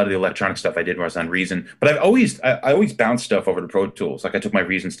 A lot of the electronic stuff I did was on Reason. But I always bounced stuff over to Pro Tools. Like, I took my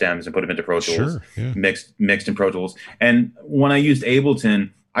Reason stems and put them into Pro Tools, mixed in Pro Tools. And when I used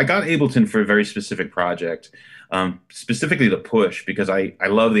Ableton, I got Ableton for a very specific project, specifically the Push, because I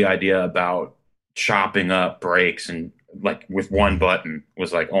love the idea about chopping up breaks and with one button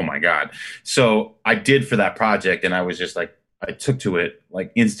was like, oh my God. So I did for that project, and I was just like, I took to it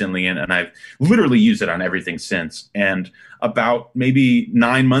like instantly, and I've literally used it on everything since. And about maybe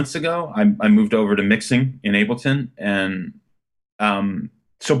 9 months ago, I moved over to mixing in Ableton, and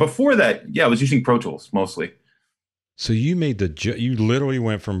so before that, yeah, I was using Pro Tools mostly. So you made you literally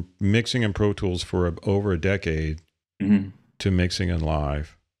went from mixing in Pro Tools for over a decade to mixing in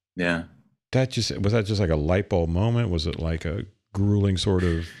Live. Yeah. Was that just like a light bulb moment? Was it like a grueling sort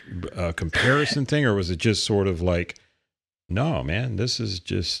of comparison thing, or was it just sort of like, no, man, this is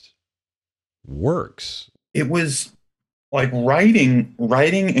just works? It was like writing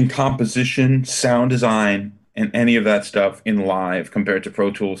and composition, sound design, and any of that stuff in Live compared to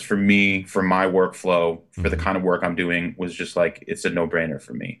Pro Tools for me, for my workflow, for the kind of work I'm doing, was just like, it's a no-brainer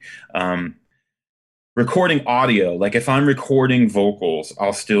for me. Recording audio, like if I'm recording vocals,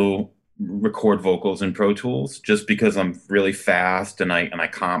 I'll still record vocals in Pro Tools just because I'm really fast and I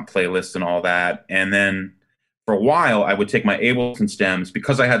comp playlists and all that. And then for a while, I would take my Ableton stems,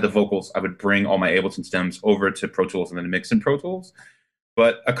 because I had the vocals, I would bring all my Ableton stems over to Pro Tools and then mix in Pro Tools.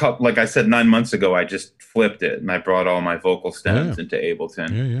 But like I said, 9 months ago, I just flipped it and I brought all my vocal stems into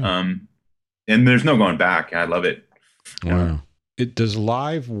Ableton. And there's no going back. I love it. Wow. Does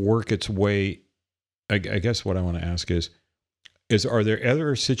Live work its way? I guess what I want to ask is are there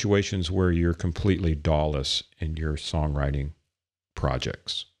other situations where you're completely DAWless in your songwriting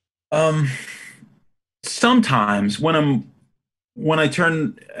projects? Sometimes when I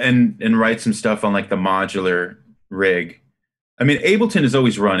turn and write some stuff on like the modular rig, I mean, Ableton is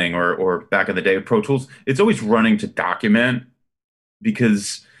always running, or back in the day, Pro Tools, it's always running to document,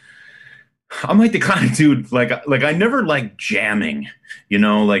 because I'm like the kind of dude, like I never like jamming,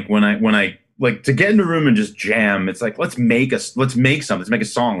 like when I like to get in a room and just jam, it's like, let's make a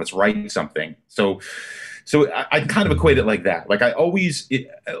song, let's write something. So I kind of equate it like that. Like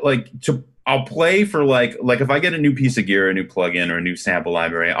I'll play for like if I get a new piece of gear, a new plugin, or a new sample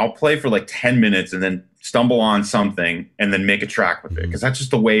library, I'll play for like 10 minutes and then stumble on something and then make a track with it. Because that's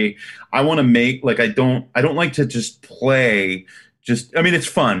just the way I want to make. Like I don't like to just play. I mean, it's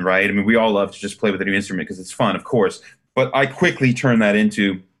fun, right? I mean, we all love to just play with a new instrument because it's fun, of course. But I quickly turn that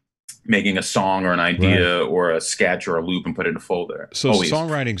into making a song or an idea or a sketch or a loop and put it in a folder. So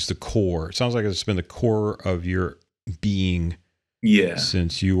songwriting's the core. It sounds like it's been the core of your being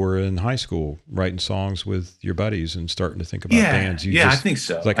since you were in high school, writing songs with your buddies and starting to think about bands. I think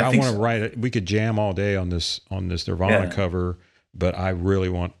so. Like, I want to write it. We could jam all day on this Nirvana cover, but I really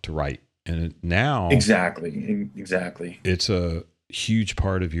want to write. And now exactly it's a huge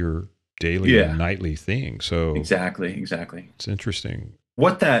part of your daily and nightly thing. So exactly it's interesting.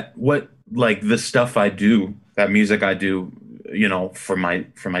 What like the stuff I do, that music I do, for my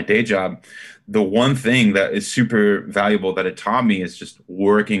day job, the one thing that is super valuable that it taught me is just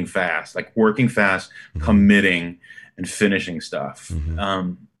working fast, committing and finishing stuff.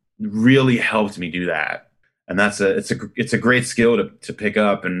 Really helped me do that. And it's a great skill to pick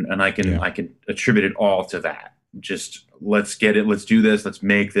up, and I can attribute it all to that. Just let's do this, let's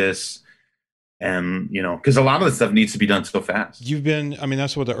make this. And, because a lot of the stuff needs to be done so fast.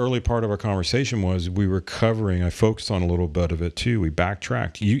 That's what the early part of our conversation was. We were covering, I focused on a little bit of it too. We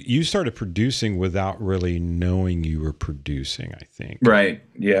backtracked. You started producing without really knowing you were producing, I think. Right.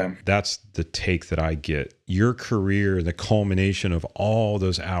 Yeah. That's the take that I get. Your career, the culmination of all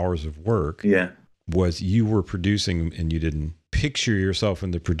those hours of work was you were producing, and you didn't picture yourself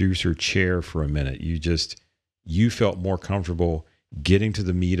in the producer chair for a minute. You felt more comfortable getting to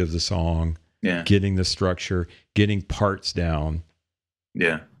the meat of the song, getting the structure, getting parts down.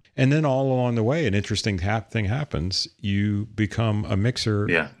 Yeah. And then all along the way, an interesting thing happens. You become a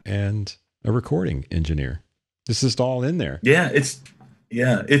mixer and a recording engineer. This is all in there. Yeah. It's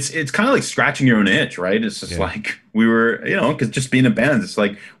kind of like scratching your own itch, right? It's just like we were, because just being a band, it's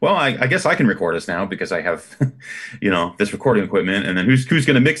like, well, I guess I can record this now because I have, this recording equipment, and then who's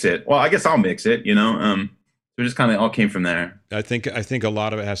going to mix it? Well, I guess I'll mix it, So it just kind of all came from there. I think a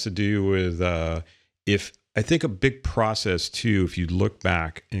lot of it has to do with I think a big process too, if you look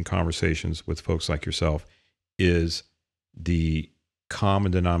back in conversations with folks like yourself, is the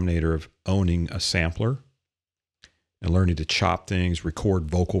common denominator of owning a sampler and learning to chop things, record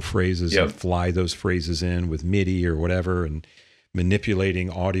vocal phrases and fly those phrases in with MIDI or whatever, and manipulating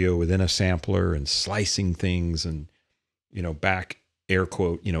audio within a sampler and slicing things, and back air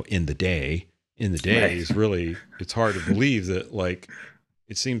quote, in the day is really, it's hard to believe that, like,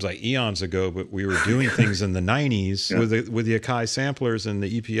 it seems like eons ago, but we were doing things in the 90s with the Akai samplers and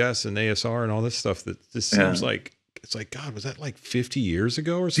the EPS and ASR and all this stuff that just seems like, it's like, God, was that like 50 years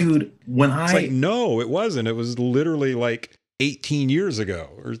ago or something? Dude, no, it wasn't. It was literally like 18 years ago,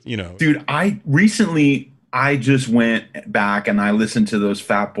 or, Dude, I recently I just went back and I listened to those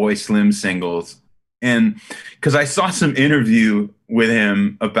Fatboy Slim singles, and because I saw some interview with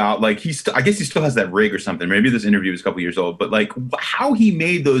him about like I guess he still has that rig or something. Maybe this interview was a couple years old, but like how he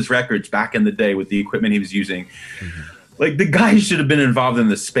made those records back in the day with the equipment he was using. Like the guy should have been involved in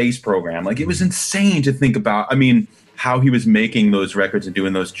the space program. Like it was insane to think about. I mean, how he was making those records and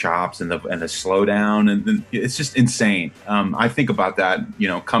doing those chops and the slowdown, and it's just insane. I think about that,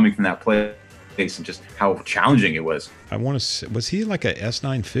 coming from that place and just how challenging it was. I want to say, was he like a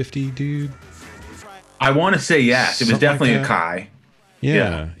S950 dude? I want to say yes. It was definitely a Kai.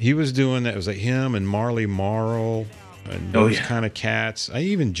 Yeah, he was doing that. It was like him and Marley Marl and those kind of cats.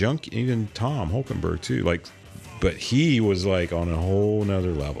 Even Tom Hulkenberg too. Like, but he was like on a whole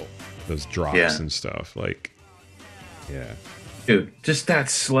nother level. Those drops and stuff. Like, yeah. Dude, just that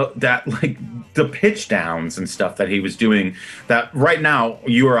slow, that like the pitch downs and stuff that he was doing, that right now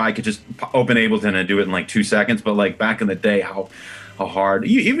you or I could just open Ableton and do it in like 2 seconds. But like back in the day, how hard,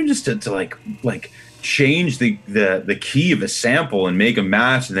 even just to like change the key of a sample and make a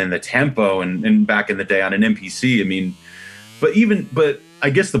match, and then the tempo, and back in the day on an MPC. I mean, but I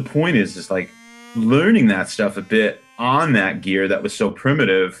guess the point is like learning that stuff a bit on that gear that was so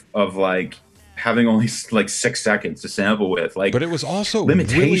primitive, of like having only like 6 seconds to sample with, like, but it was also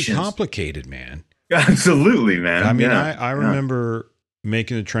really complicated, man. Absolutely, man. I mean, I remember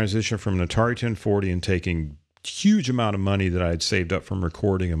making the transition from an Atari 1040 and taking huge amount of money that I had saved up from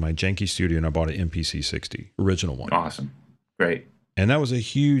recording in my janky studio, and I bought an MPC 60 original one. Awesome. Great. And that was a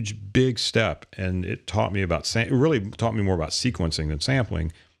huge, big step. And it taught me it really taught me more about sequencing than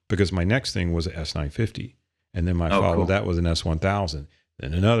sampling, because my next thing was an S950. And then that was an S1000,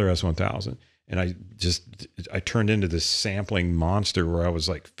 then another S1000. And I turned into this sampling monster where I was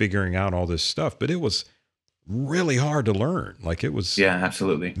like figuring out all this stuff, but it was really hard to learn. Like it was, yeah,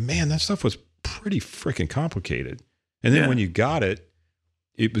 absolutely, man, that stuff was pretty freaking complicated. And then when you got it,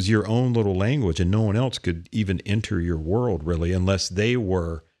 it was your own little language, and no one else could even enter your world really, unless they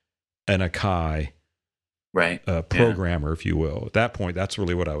were an Akai programmer, if you will. At that point, that's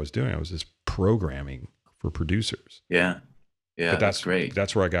really what I was doing. I was just programming for producers. Yeah. But that's great.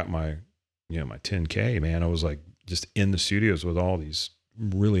 That's where I got my, my 10K, man. I was like just in the studios with all these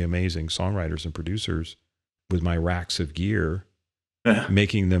really amazing songwriters and producers with my racks of gear,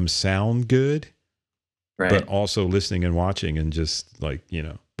 making them sound good, but also listening and watching and just like,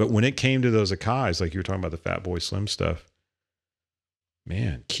 but when it came to those Akais, like you were talking about the Fatboy Slim stuff,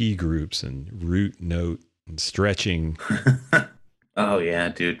 man, key groups and root note and stretching. Oh yeah,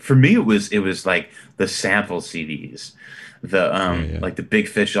 dude. For me, it was like the sample CDs, the like the Big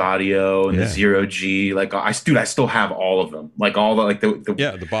Fish Audio and the Zero G. Like I still have all of them. Like all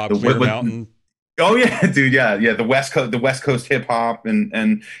the Bob Clear Mountain. Oh yeah, dude. Yeah. The West Coast hip hop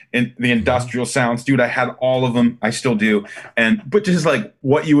and the industrial sounds, dude. I had all of them. I still do. But just like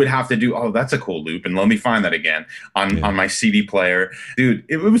what you would have to do. Oh, that's a cool loop, and let me find that again on my CD player, dude.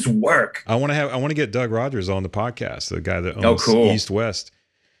 It was work. I want to get Doug Rogers on the podcast, the guy that owns East West,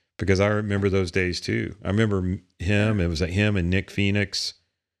 because I remember those days too. I remember him. It was like him and Nick Phoenix.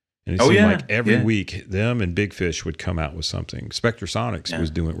 And it seemed like every week, them and Big Fish would come out with something. Spectre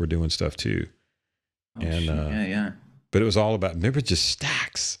Sonics were doing stuff too. But it was all about, remember, just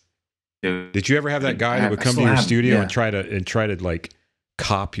stacks. Dude, did you ever have that guy that would come to your studio and try to like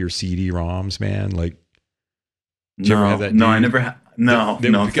cop your CD-ROMs, man? Like, did you ever have that dude? No, I never. No.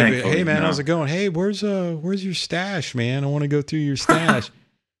 Hey man, how's it going? Hey, where's your stash, man? I want to go through your stash.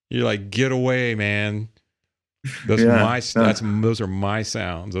 You're like, get away, man. Those are my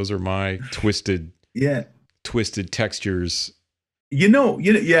sounds. Those are my twisted textures.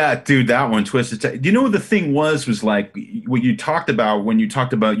 Yeah, dude, that one, Twisted. The thing was like what you talked about when you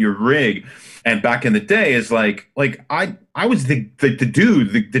talked about your rig, and back in the day is like I was the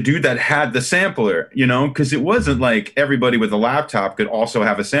dude that had the sampler, because it wasn't like everybody with a laptop could also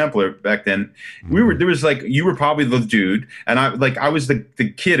have a sampler back then. Mm-hmm. You were probably the dude, and I was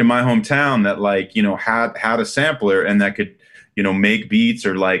the kid in my hometown that had a sampler and that could make beats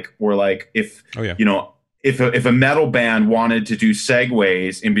or if a metal band wanted to do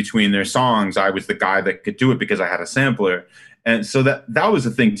segues in between their songs, I was the guy that could do it because I had a sampler. And so that was a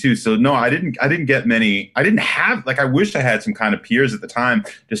thing too. So no, I didn't get many. I didn't have I wished I had some kind of peers at the time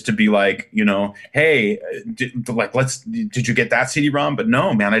just to be like, hey, did you get that CD-ROM? But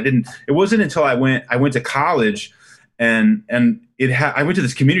no, man, I didn't. It wasn't until I went to college and I went to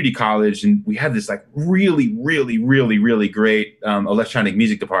this community college, and we had this like really, really, really, really great electronic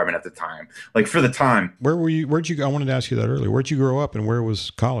music department at the time. Like for the time. Where were you? Where'd you? I wanted to ask you that earlier. Where'd you grow up, and where was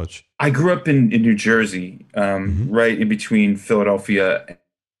college? I grew up in New Jersey, right in between Philadelphia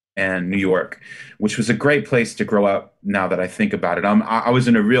and New York, which was a great place to grow up. Now that I think about it, I was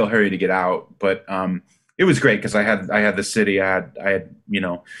in a real hurry to get out, but it was great because I had the city, I had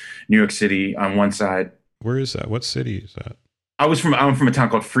New York City on one side. Where is that? What city is that? I'm from a town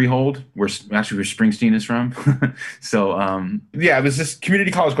called Freehold, where Springsteen is from. So yeah, it was this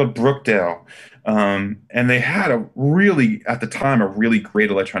community college called Brookdale, and they had at the time a really great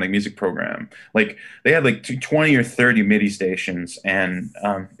electronic music program. Like they had like 20 or 30 MIDI stations, and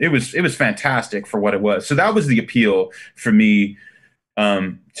it was fantastic for what it was. So that was the appeal for me,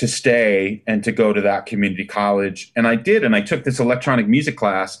 to stay and to go to that community college, and I did, and I took this electronic music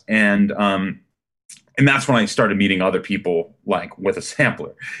class, and that's when I started meeting other people like with a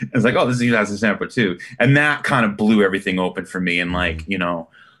sampler. It's like, oh, this dude has a sampler too. And that kind of blew everything open for me. And like, oh,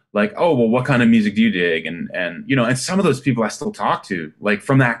 well, what kind of music do you dig? And some of those people I still talk to, like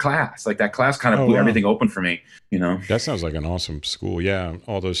from that class, like that class kind of blew everything open for me, That sounds like an awesome school. Yeah.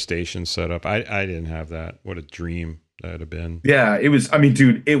 All those stations set up. I didn't have that. What a dream that'd have been. Yeah, it was, I mean,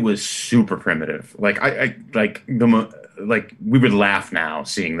 dude, it was super primitive. Like like we would laugh now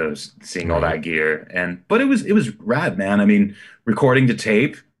seeing all that gear, but it was rad, man. I mean, recording to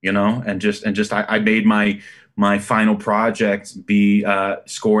tape, and I made my final project be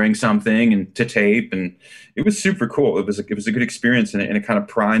scoring something and to tape, and it was super cool. It was a good experience, and it kind of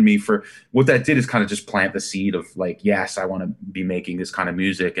primed me for what that did is kind of just plant the seed of like, yes, I want to be making this kind of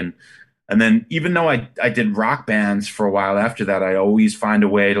music. And then even though I did rock bands for a while after that, I always find a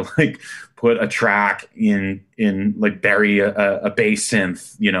way to like put a track in like bury a bass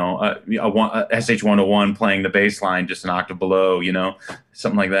synth, a SH-101 playing the bass line just an octave below,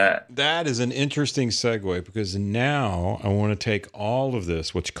 something like that. That is an interesting segue, because now I want to take all of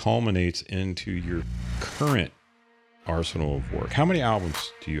this, which culminates into your current arsenal of work. How many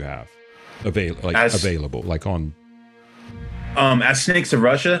albums do you have available, like on? As Snakes of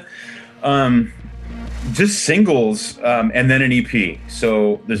Russia, just singles, and then an EP.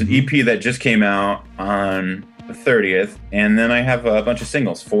 So there's an EP that just came out on the 30th, and then I have a bunch of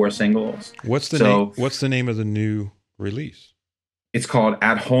singles, 4 singles. What's the name of the new release? It's called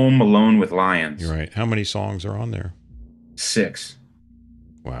At Home Alone with Lions. You're right. How many songs are on there? 6.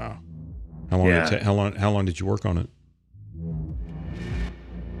 Wow. How long? How long did you work on it?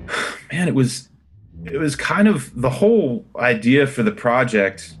 Man, it was kind of the whole idea for the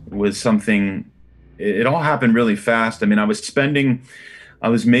project was something. It all happened really fast. I mean, I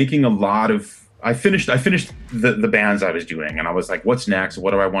was making a lot of. I finished the bands I was doing, and I was like, what's next?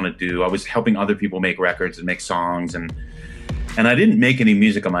 What do I want to do? I was helping other people make records and make songs, and I didn't make any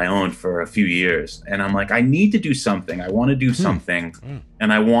music on my own for a few years. And I'm like, I need to do something. I want to do something,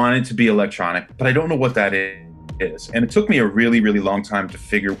 and I want it to be electronic, but I don't know what that is. And it took me a really, really long time to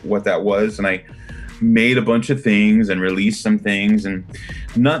figure what that was. And I made a bunch of things and released some things, and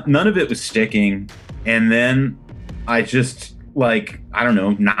none of it was sticking. And then I just, like, I don't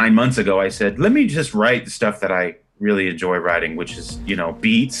know, 9 months ago, I said, let me just write the stuff that I really enjoy writing, which is,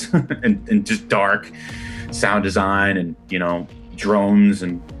 beats and just dark sound design and, drums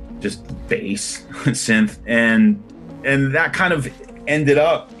and just bass synth. And that kind of ended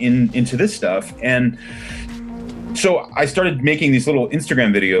up into this stuff. And so I started making these little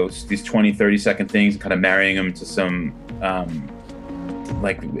Instagram videos, these 20, 30-second things, kind of marrying them to some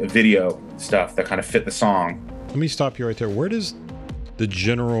like video stuff that kind of fit the song. Let me stop you right there. Where does the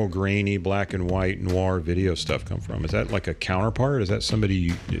general grainy black and white noir video stuff come from? Is that like a counterpart? Is that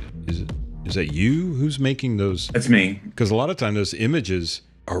somebody? Is that you who's making those? That's me. Because a lot of time those images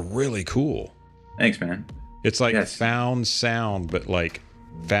are really cool. Thanks, man. It's like found sound, but like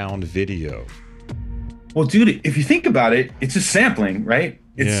found video. Well, dude, if you think about it, it's just sampling, right?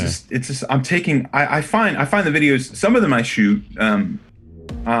 It's just I'm taking. I find the videos. Some of them I shoot.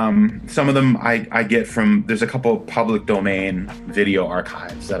 Some of them I get from, there's a couple of public domain video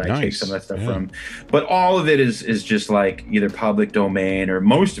archives that I take some of that stuff from, but all of it is just like either public domain or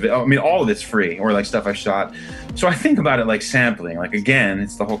most of it. I mean, all of it's free or like stuff I shot. So I think about it like sampling. Like, again,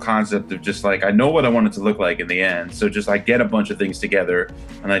 it's the whole concept of just like, I know what I want it to look like in the end. So just like get a bunch of things together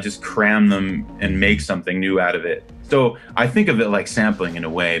and I just cram them and make something new out of it. So I think of it like sampling in a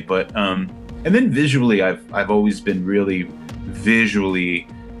way, but, and then visually, I've always been really visually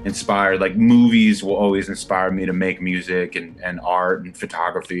inspired. Like movies will always inspire me to make music and art and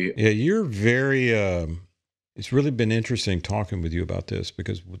photography. Yeah, you're very it's really been interesting talking with you about this,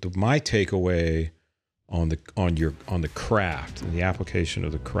 because my takeaway on the craft and the application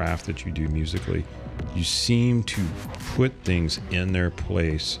of the craft that you do musically, you seem to put things in their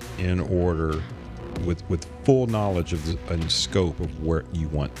place in order with full knowledge of the and scope of where you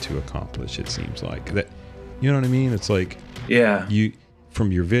want to accomplish. It seems like that, you know what I mean? It's like, yeah,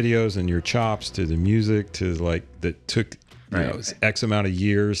 from your videos and your chops to the music to like that took you know X amount of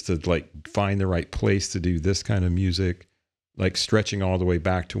years to like find the right place to do this kind of music, like stretching all the way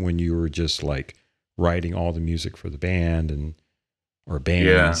back to when you were just like writing all the music for the band and or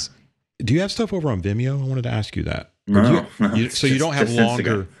bands. Yeah. Do you have stuff over on Vimeo? I wanted to ask you that. No, so you don't have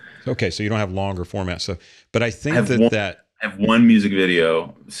longer. Okay, so you don't have longer format stuff, but I think I have one music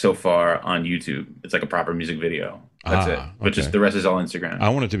video so far on YouTube. It's like a proper music video. That's it. But just the rest is all Instagram. I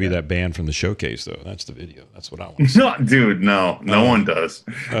want it to be that band from the showcase, though. That's the video. That's what I want. No, dude, no one does.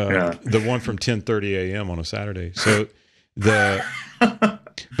 The one from 10:30 a.m. on a Saturday. So but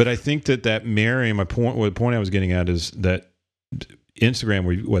I think that marrying the point I was getting at is that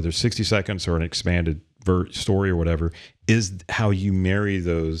Instagram, whether 60 seconds or an expanded story or whatever, is how you marry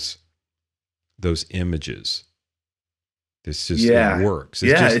those images. It's just it works.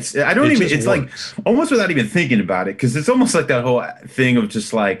 It's like almost without even thinking about it, because it's almost like that whole thing of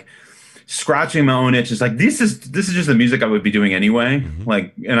just like scratching my own itch. It's like this is just the music I would be doing anyway. Mm-hmm.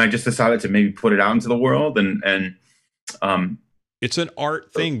 Like, and I just decided to maybe put it out into the world, and it's an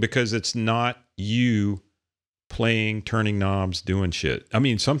art thing because it's not you playing, turning knobs, doing shit. I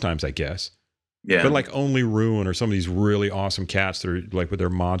mean, sometimes I guess. Yeah. But like Only Ruin or some of these really awesome cats that are like with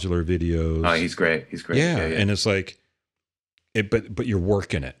their modular videos. Oh, he's great. Yeah. And it's like but you're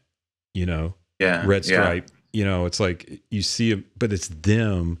working it, you know? Yeah. Red Stripe, you know, it's like you see it, but it's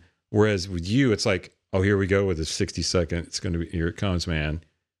them. Whereas with you, it's like, oh, here we go with a 60-second. It's going to be, here it comes, man.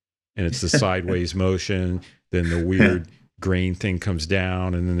 And it's the sideways motion. Then the weird grain thing comes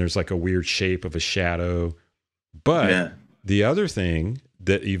down. And then there's like a weird shape of a shadow. But the other thing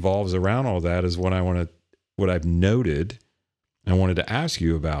that evolves around all that is what I've noted. I wanted to ask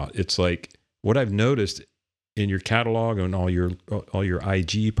you about. It's like what I've noticed in your catalog and all your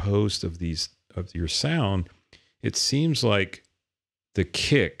IG posts of your sound. It seems like the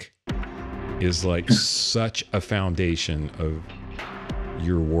kick is like such a foundation of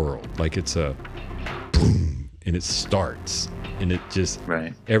your world. Like it's a boom, and it starts, and it just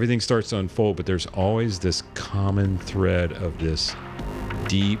everything starts to unfold. But there's always this common thread of this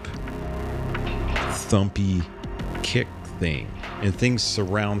deep, thumpy kick thing, and things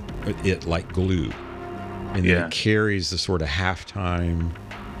surround it like glue. And then it carries the sort of halftime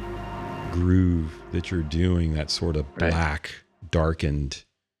groove that you're doing, that sort of black, darkened.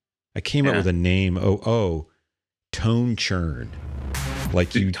 I came up with a name, tone churn.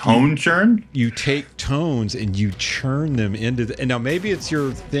 Like tone churn? You take tones and you churn them into and now maybe it's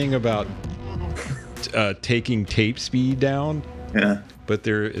your thing about taking tape speed down. Yeah. But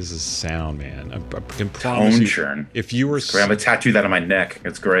there is a sound, man. I can promise tone you. Churn. If you were, I'm gonna tattoo that on my neck.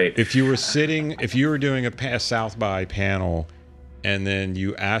 It's great. If you were doing a South by panel, and then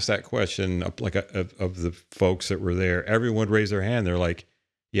you asked that question of the folks that were there, everyone would raise their hand. They're like,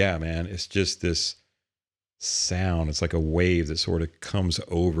 "Yeah, man, it's just this sound. It's like a wave that sort of comes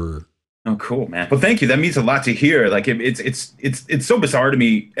over." Oh, cool, man. Well, thank you. That means a lot to hear. Like it's so bizarre to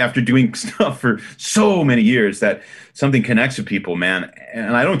me after doing stuff for so many years that something connects with people, man.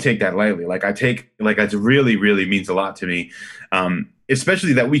 And I don't take that lightly. Like it really, really means a lot to me.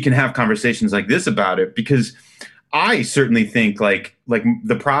 Especially that we can have conversations like this about it, because I certainly think like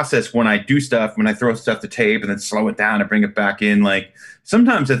the process when I do stuff, when I throw stuff to tape and then slow it down and bring it back in, like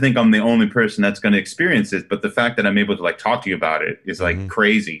sometimes I think I'm the only person that's going to experience it. But the fact that I'm able to like talk to you about it is like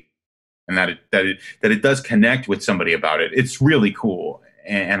crazy. And that it does connect with somebody about it. It's really cool,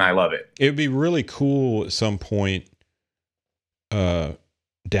 and I love it. It would be really cool at some point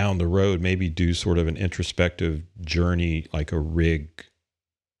down the road, maybe do sort of an introspective journey, like a rig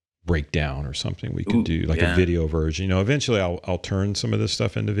breakdown or something. We could do like a video version. You know, eventually I'll turn some of this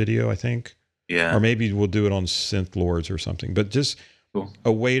stuff into video, I think. Yeah. Or maybe we'll do it on Synth Lords or something. But just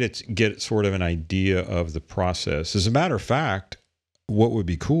a way to get sort of an idea of the process. As a matter of fact, what would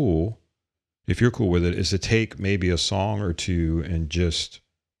be cool, if you're cool with it, is to take maybe a song or two and just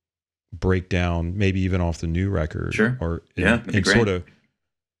break down, maybe even off the new record. Sure. Or and sort of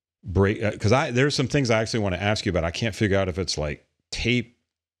break, because there's some things I actually want to ask you about. I can't figure out if it's like tape,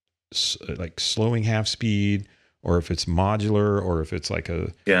 like slowing half speed, or if it's modular, or if it's like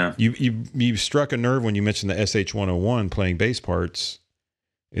a You struck a nerve when you mentioned the SH-101 playing bass parts.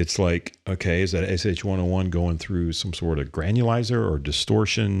 It's like, okay, is that SH-101 going through some sort of granulizer or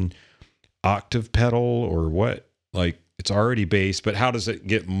distortion octave pedal or what? Like it's already bass, but how does it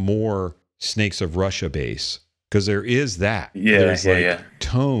get more Snakes of Russia bass? Because there is that. There's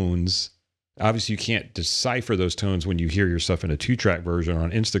tones. Obviously, you can't decipher those tones when you hear your stuff in a 2-track version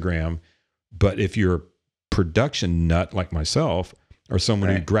on Instagram. But if you're a production nut like myself, or someone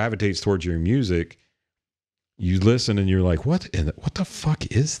who gravitates towards your music, you listen and you're like, what the fuck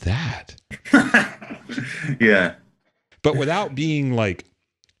is that? Yeah. But without being like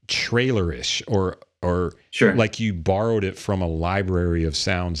trailerish or Sure. like you borrowed it from a library of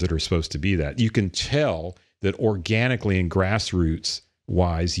sounds that are supposed to be that. You can tell that organically and grassroots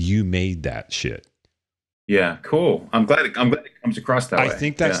wise, you made that shit. Yeah, cool. I'm glad it comes across that way. I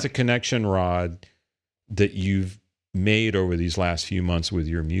think that's the connection, Rod, that you've made over these last few months with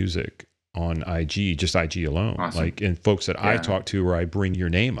your music on IG, just IG alone. Awesome. Like, and folks that I talk to where I bring your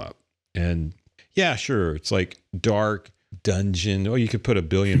name up. And yeah, sure, it's like dark dungeon. Oh, you could put a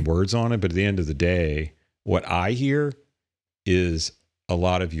billion words on it, but at the end of the day, what I hear is a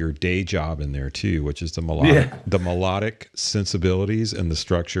lot of your day job in there too, which is the melodic sensibilities and the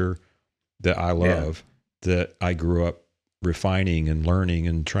structure that I love, that I grew up refining and learning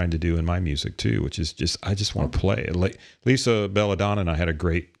and trying to do in my music too, which is just, I just want to play. Like Lisa Belladonna and I had a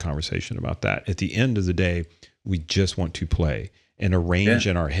great conversation about that. At the end of the day, we just want to play and arrange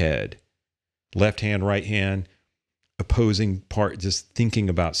in our head, left hand, right hand, opposing part, just thinking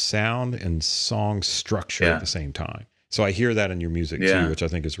about sound and song structure at the same time. So I hear that in your music too, which I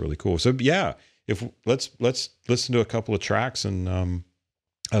think is really cool. So yeah, if let's listen to a couple of tracks, and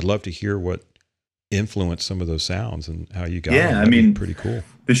I'd love to hear what influenced some of those sounds and how you got them. I mean, pretty cool.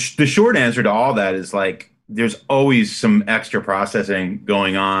 The short answer to all that is like, there's always some extra processing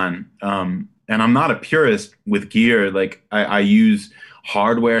going on. And I'm not a purist with gear. Like I use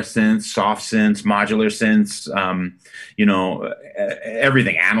hardware synths, soft synths, modular synths,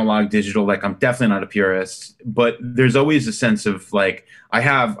 everything, analog, digital. Like I'm definitely not a purist, but there's always a sense of like, I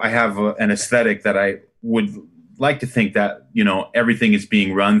have an aesthetic that I would like to think that, everything is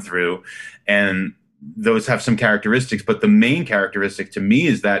being run through, and those have some characteristics, but the main characteristic to me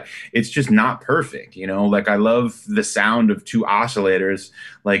is that it's just not perfect. Like I love the sound of two oscillators,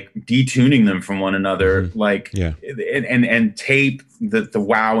 like detuning them from one another, and tape, the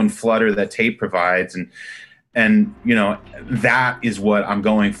wow and flutter that tape provides. And that is what I'm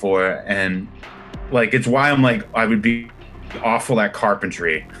going for. And like, it's why I'm like, I would be awful at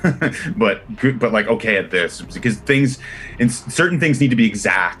carpentry, but like okay at this, because certain things need to be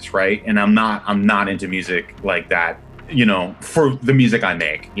exact, right? And I'm not into music like that, for the music I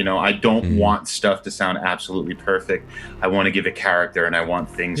make. I don't want stuff to sound absolutely perfect. I want to give it character, and I want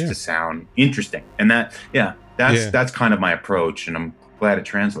things to sound interesting. And that's kind of my approach, and I'm glad it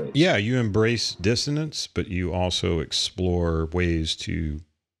translates. Yeah, you embrace dissonance, but you also explore ways to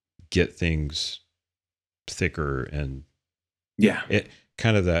get things thicker and it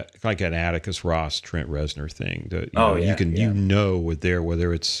kind of that, like an Atticus Ross, Trent Reznor thing that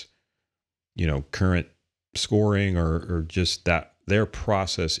whether it's current scoring or just that their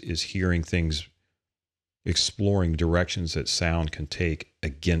process is hearing things, exploring directions that sound can take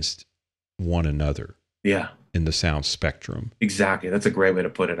against one another. Yeah. In the sound spectrum. Exactly. That's a great way to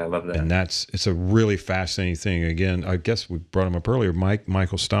put it. I love that. And it's a really fascinating thing. Again, I guess we brought him up earlier.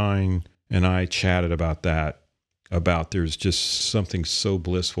 Michael Stein and I chatted about that. About there's just something so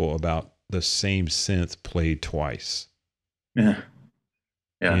blissful about the same synth played twice. Yeah.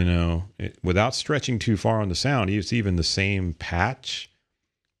 Without stretching too far on the sound, it's even the same patch,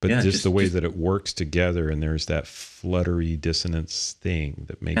 but just the way that it works together, and there's that fluttery dissonance thing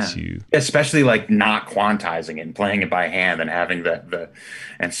that makes you, especially like not quantizing it and playing it by hand and having the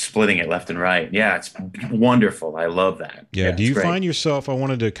and splitting it left and right. Yeah, it's wonderful. I love that. Yeah. Do you find yourself? I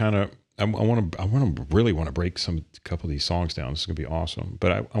wanted to kind of. I really want to break a couple of these songs down. This is gonna be awesome.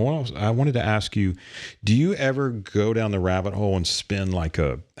 But I wanted to ask you, do you ever go down the rabbit hole and spend like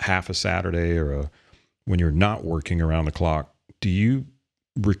a half a Saturday when you're not working around the clock? Do you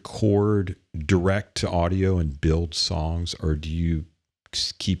record direct to audio and build songs, or do you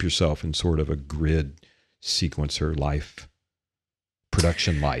keep yourself in sort of a grid sequencer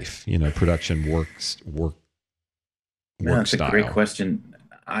production work That's style? a great question.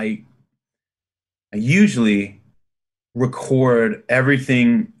 I usually record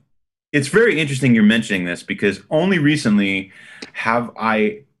everything. It's very interesting you're mentioning this, because only recently have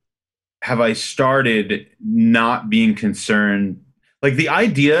I started not being concerned. Like the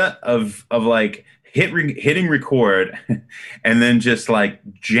idea of like hitting record and then just like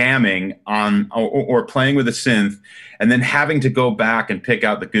jamming on or playing with a synth and then having to go back and pick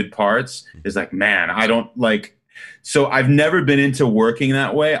out the good parts is like, man, I don't like. So I've never been into working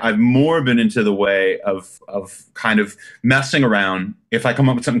that way. I've more been into the way of kind of messing around. If I come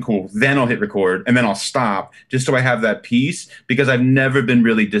up with something cool, then I'll hit record and then I'll stop just so I have that piece, because I've never been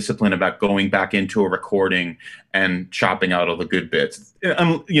really disciplined about going back into a recording and chopping out all the good bits.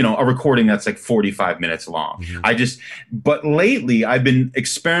 You know, a recording that's like 45 minutes long. But lately I've been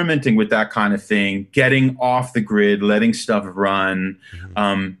experimenting with that kind of thing, getting off the grid, letting stuff run.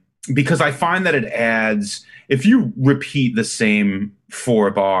 Because I find that it adds, if you repeat the same 4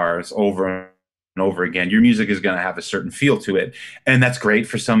 bars over and over again, your music is going to have a certain feel to it. And that's great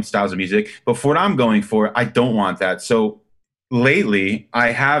for some styles of music. But for what I'm going for, I don't want that. So lately,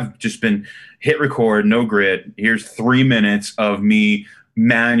 I have just been hit record, no grid. Here's 3 minutes of me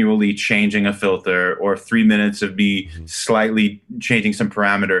manually changing a filter, or 3 minutes of me slightly changing some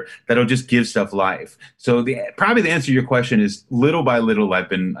parameter that'll just give stuff life. So probably the answer to your question is, little by little I've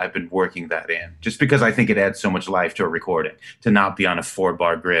been working that in, just because I think it adds so much life to a recording to not be on a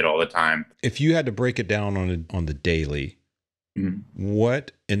 4-bar grid all the time. If you had to break it down on the daily,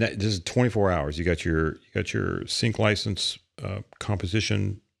 what, and that this is 24 hours, you got your sync license,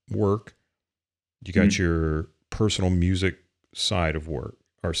 composition work, you got your personal music side of work,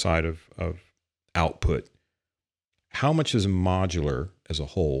 or side of output. How much is modular as a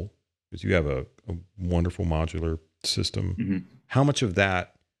whole? Because you have a wonderful modular system. How much of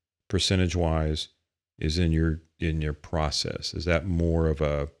that, percentage wise, is in your process? Is that more of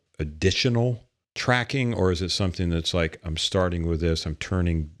a additional tracking, or is it something that's like, I'm starting with this, I'm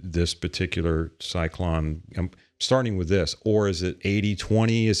turning this particular cyclone, I'm starting with this? Or is it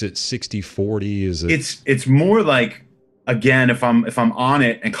 80-20? Is it 60-40? Is it? It's more like, again, if I'm on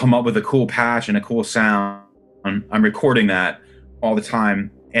it and come up with a cool patch and a cool sound, I'm recording that all the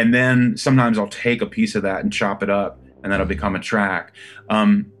time. And then sometimes I'll take a piece of that and chop it up, and that'll become a track.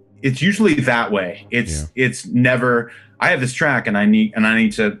 It's usually that way. It's never, I have this track and I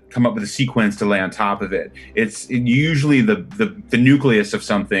need to come up with a sequence to lay on top of it. It's usually the nucleus of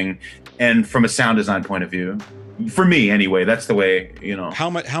something. And from a sound design point of view, for me anyway, that's the way, you know. How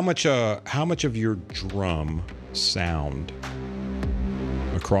much of your drum sound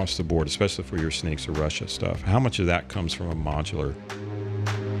across the board, especially for your Snakes of Russia stuff, how much of that comes from a modular?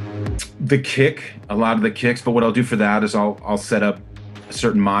 The kick, a lot of the kicks, but what I'll do for that is I'll set up a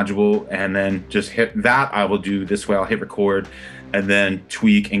certain module and then just hit that. I will do this way. I'll hit record and then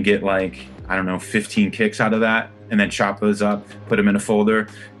tweak and get like, I don't know, 15 kicks out of that, and then chop those up, put them in a folder.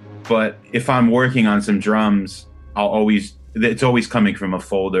 But if I'm working on some drums, it's always coming from a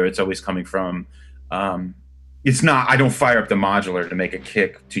folder. It's always coming from, it's not, I don't fire up the modular to make a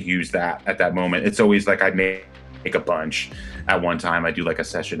kick to use that at that moment. It's always like I make a bunch at one time. I do like a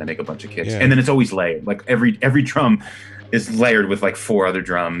session and make a bunch of kicks. And then it's always layered. Like every drum is layered with like 4 other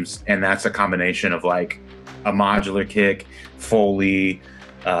drums. And that's a combination of like a modular kick, Foley,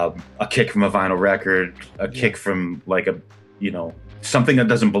 a kick from a vinyl record, a kick from like a, you know, something that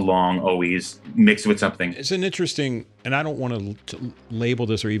doesn't belong, always mixed with something. It's an interesting, and I don't want to label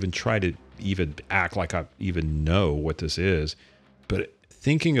this or even try to even act like I even know what this is, but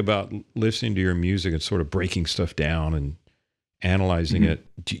thinking about listening to your music and sort of breaking stuff down and analyzing it,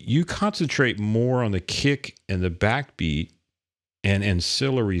 do you concentrate more on the kick and the backbeat and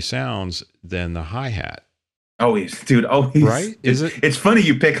ancillary sounds than the hi-hat? Always, dude, always. Right? Is it? It's funny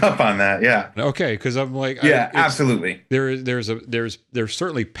you pick up on that. Yeah. Okay, because I'm like, absolutely. There's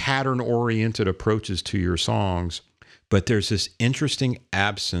certainly pattern-oriented approaches to your songs, but there's this interesting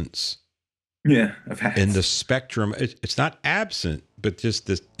absence. Yeah, of hats. In the spectrum. It's not absent, but just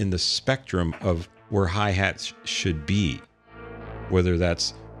this in the spectrum of where hi-hats should be, whether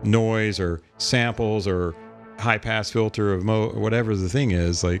that's noise or samples or high pass filter of or whatever the thing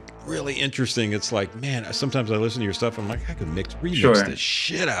is, like really interesting. It's like, man, sometimes I listen to your stuff and I'm like, I could remix the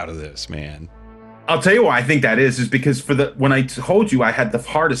shit out of this, man. I'll tell you why I think that is because when I told you I had the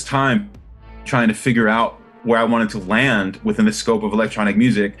hardest time trying to figure out where I wanted to land within the scope of electronic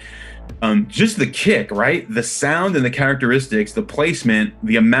music, just the kick, right? The sound and the characteristics, the placement,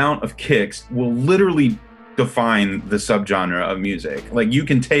 the amount of kicks will literally define the subgenre of music. Like you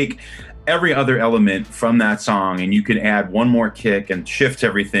can take every other element from that song and you can add one more kick and shift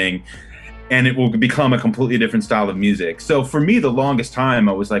everything and it will become a completely different style of music. So for me, the longest time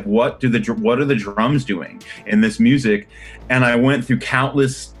I was like, what are the drums doing in this music? And I went through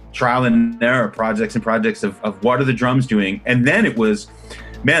countless trial and error projects of what are the drums doing? And then it was,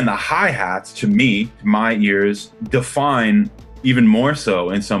 man, the hi-hats to me, my ears, define even more so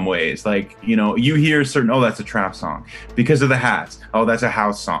in some ways. Like, you know, you hear certain, oh, that's a trap song because of the hats. Oh, that's a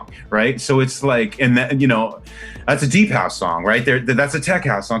house song, right? So it's like, and that, you know, that's a deep house song, right? That's a tech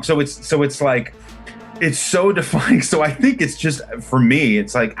house song. So it's like it's so defining. So I think it's just, for me,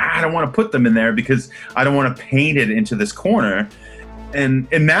 it's like, I don't want to put them in there because I don't want to paint it into this corner. And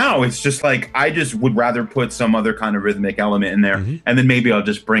now it's just like, I just would rather put some other kind of rhythmic element in there, and then maybe I'll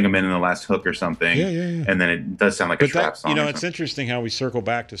just bring them in the last hook or something. Yeah. And then it does sound like a trap song. It's interesting how we circle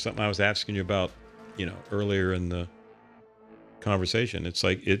back to something I was asking you about, earlier in the conversation. It's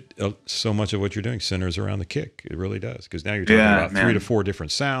like so much of what you're doing centers around the kick. It really does, because now you're talking about 3 to 4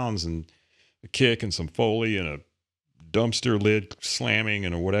 different sounds and a kick and some Foley and a dumpster lid slamming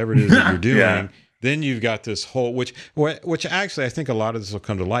and whatever it is that you're doing. Yeah. Then you've got this whole, which actually I think a lot of this will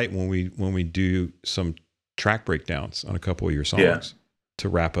come to light when we do some track breakdowns on a couple of your songs to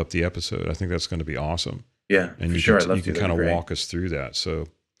wrap up the episode. I think that's going to be awesome. Yeah, and you can kind of walk us through that. So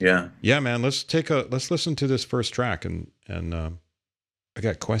yeah, man. Let's listen to this first track, and I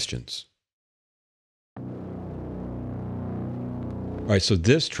got questions. All right, so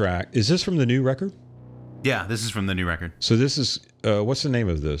this track, is this from the new record? Yeah, this is from the new record. So this is what's the name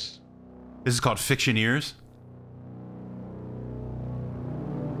of this? This is called Fictioneers.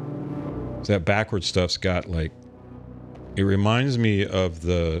 That backward stuff's got like, it reminds me of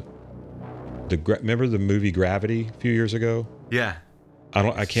remember the movie Gravity a few years ago? Yeah.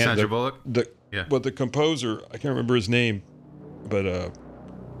 I can't. Sandra Bullock. But the composer, I can't remember his name, but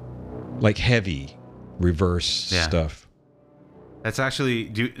like heavy reverse stuff. That's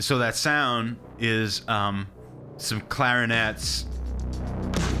actually so that sound is some clarinets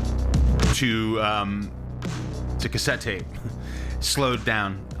to cassette tape, slowed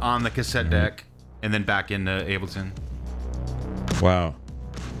down on the cassette deck, and then back into Ableton. Wow.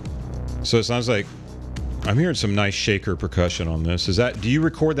 So it sounds like I'm hearing some nice shaker percussion on this. Do you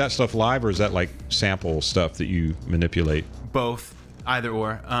record that stuff live, or is that like sample stuff that you manipulate? Both, either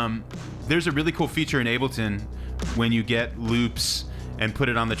or. There's a really cool feature in Ableton when you get loops and put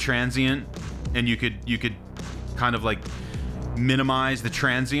it on the transient, and you could kind of like minimize the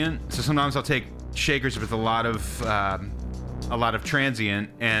transient. So sometimes I'll take shakers with a lot of transient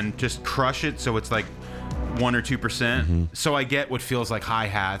and just crush it so it's like 1 or 2%. So I get what feels like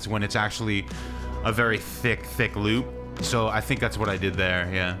hi-hats when it's actually a very thick loop. So I think that's what I did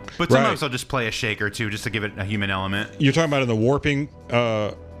there, yeah. But sometimes I'll just play a shaker too, just to give it a human element. You're talking about in the warping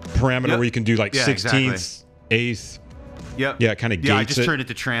parameter where you can do like 16th, 8th. Yep. Yeah, kind of gates it. Yeah, I just turned it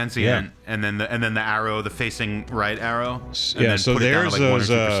to transient, and then the arrow, the facing right arrow. And then so there's like those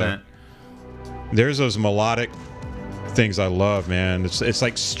there's those melodic things I love, man. It's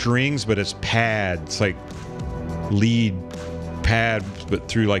like strings, but it's pad. It's like lead pad, but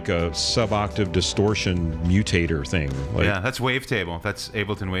through like a sub-octave distortion mutator thing. Like, yeah, that's Wavetable. That's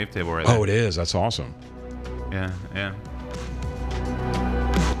Ableton Wavetable right there. Oh, it is. That's awesome. Yeah.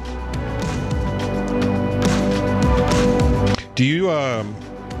 Do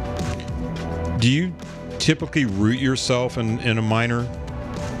you typically root yourself in a minor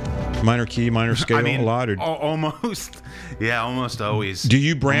key, minor scale a lot? Or almost. Yeah, almost always. Do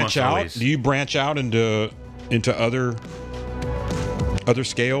you branch out? Always. Do you branch out into other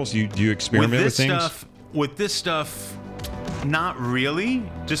scales? Do you experiment with things? With this stuff, not really.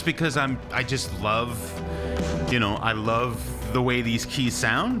 Just because I just love, I love the way these keys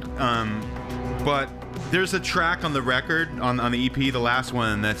sound. But there's a track on the record, on the EP, the last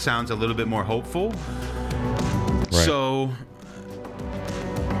one, that sounds a little bit more hopeful. Right. So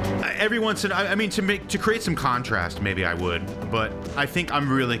every once in, to create some contrast, maybe I would, but I think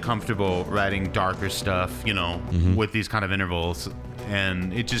I'm really comfortable writing darker stuff, with these kind of intervals,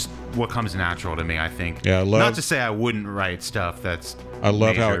 and it just what comes natural to me, I think. Yeah, not to say I wouldn't write stuff that's. I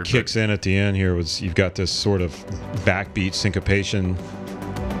love how it kicks in at the end here. You've got this sort of backbeat syncopation,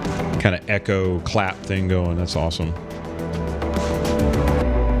 kind of echo clap thing going. That's awesome.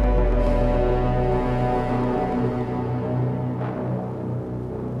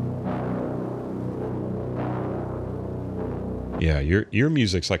 Yeah, your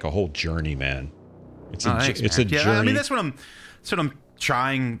music's like a whole journey, man. It's a journey. I mean, that's what I'm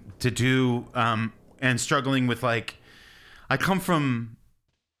trying to do, and struggling with. Like, I come from,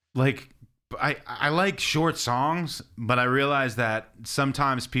 like, I like short songs, but I realize that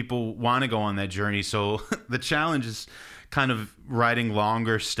sometimes people want to go on that journey. So the challenge is kind of writing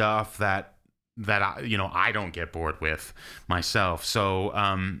longer stuff that I don't get bored with myself. So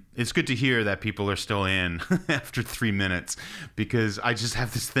it's good to hear that people are still in after 3 minutes, because I just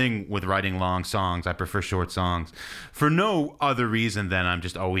have this thing with writing long songs. I prefer short songs for no other reason than I'm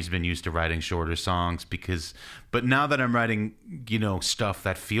just always been used to writing shorter songs. But now that I'm writing, stuff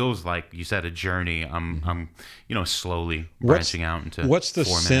that feels like you said a journey, I'm slowly branching out into what's the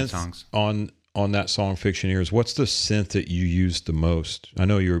 4-minute synth songs. on that song Fictioneers, what's the synth that you use the most? I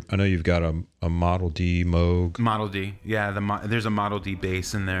know you've got a Model D Moog. Model D, yeah. There's a Model D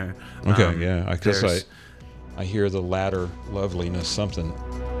bass in there. Okay, yeah. I guess there's- I hear the ladder loveliness something,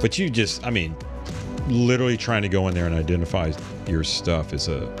 but you just, I mean, literally trying to go in there and identify your stuff it's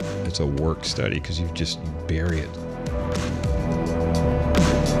a work study because you bury it.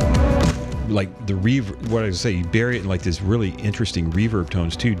 Like the reverb, what I say, you bury it in like this really interesting reverb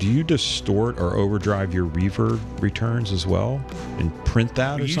tones too. Do you distort or overdrive your reverb returns as well and print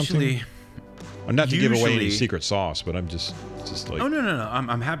that or usually, something? Not to give away any usually- secret sauce, but I'm just like, Oh no!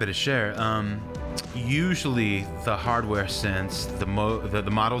 I'm happy to share. Usually the hardware synths, the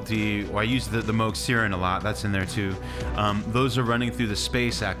Model D, or I use the Moog Siren a lot. That's in there too. Those are running through the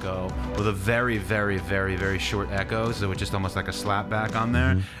space echo with a very, very, very, very short echo, so it's just almost like a slapback on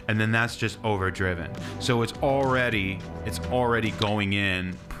there, and then that's just overdriven. So it's already going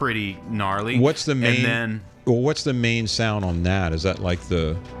in pretty gnarly. what's the main? And then what's the main sound on that? Is that like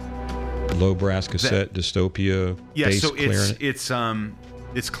the low brass cassette dystopia? yeah, bass so clarinet?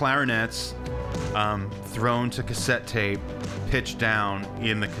 it's clarinets thrown to cassette tape, pitched down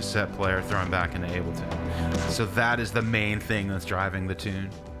in the cassette player, thrown back into Ableton. So that is the main thing that's driving the tune.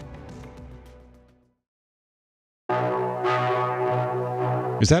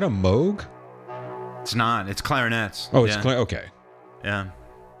 Is that a Moog? It's not. It's clarinets. Oh, it's yeah. okay. Yeah.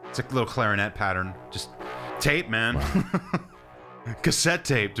 It's a little clarinet pattern. Just tape, man. Cassette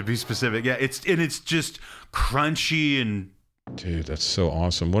tape, to be specific. Yeah, it's just crunchy and... Dude, that's so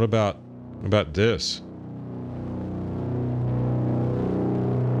awesome. What about this?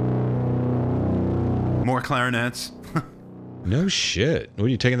 More clarinets. No shit. What are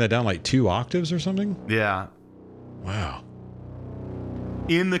you taking that down like 2 octaves or something? Yeah. Wow.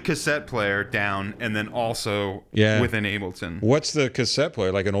 In the cassette player down, and then also within Ableton. What's the cassette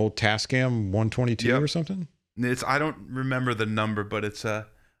player? Like an old Tascam 122 Yep. or something? I don't remember the number, but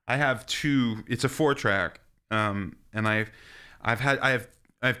I have 2. It's a 4-track, and I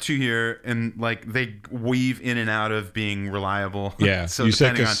have 2 here, and like they weave in and out of being reliable. Yeah, So you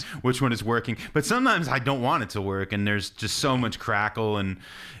said depending on which one is working, but sometimes I don't want it to work, and there's just so much crackle, and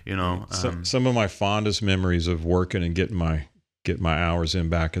Some of my fondest memories of working and getting my hours in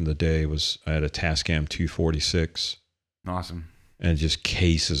back in the day was I had a Tascam 246 awesome. and just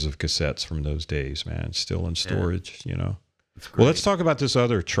cases of cassettes from those days, man, still in storage, you know. It's great. Well, let's talk about this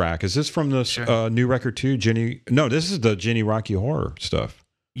other track. Is this from the Sure. new record too, Jenny? No, this is the Jenny Rocky Horror stuff.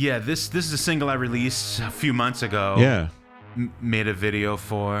 Yeah, this is a single I released a few months ago. Yeah. Made a video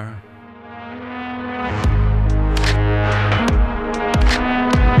for.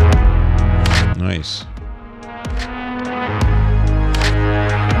 Nice.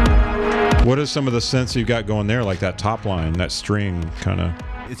 What are some of the synths you got going there, like that top line, that string kind of?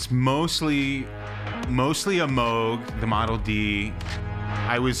 It's mostly a Moog, the Model D.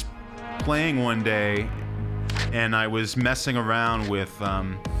 I was playing one day, and I was messing around with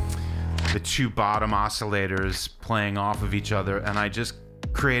the 2 bottom oscillators playing off of each other, and I just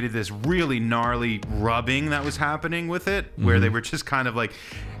created this really gnarly rubbing that was happening with it, where they were just kind of like,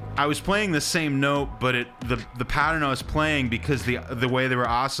 I was playing the same note, but the pattern I was playing, because the way they were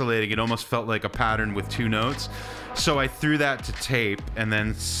oscillating, it almost felt like a pattern with 2 notes. So I threw that to tape and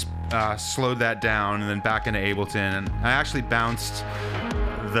then slowed that down and then back into Ableton, and I actually bounced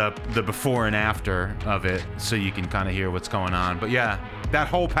the before and after of it so you can kind of hear what's going on. But yeah, that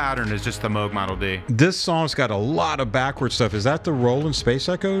whole pattern is just the Moog Model D. This song's got a lot of backward stuff. Is that the Roland Space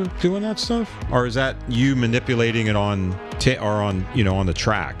Echo doing that stuff, or is that you manipulating it on the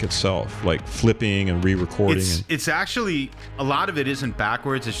track itself, like flipping and re-recording? It's actually, a lot of it isn't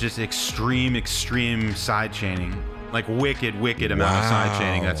backwards. It's just extreme side chaining, like wicked amount of side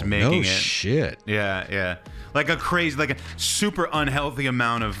chaining that's making it. Shit. Yeah. Like a super unhealthy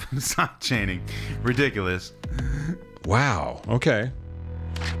amount of side chaining. Ridiculous. Wow. Okay.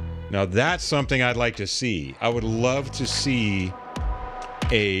 Now that's something I'd like to see. I would love to see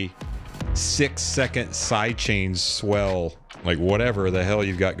a 6-second sidechain swell, like whatever the hell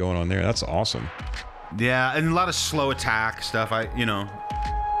you've got going on there. That's awesome. Yeah, and a lot of slow attack stuff.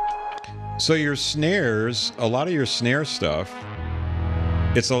 So your snares, a lot of your snare stuff,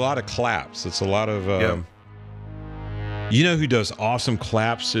 it's a lot of claps. It's a lot of. You know who does awesome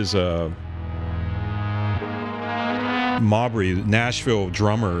claps is Maubrey, Nashville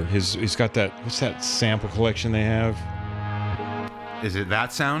drummer. He's got that. What's that sample collection they have? Is it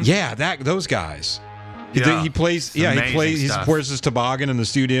that sound? Yeah, those guys. Yeah. He plays. It's Yeah, he amazing plays. He stuff. wears his toboggan in the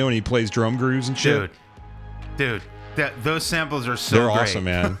studio and he plays drum grooves and shit. Dude, Those samples are so They're great. awesome,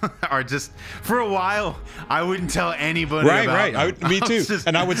 man. Are just for a while. I wouldn't tell anybody. Right, about right. them. Me too.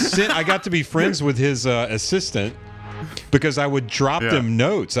 And I got to be friends with his assistant because I would drop them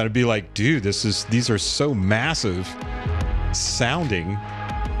notes. I'd be like, dude, these are so massive sounding.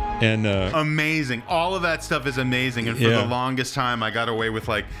 And amazing. All of that stuff is amazing. And for the longest time, I got away with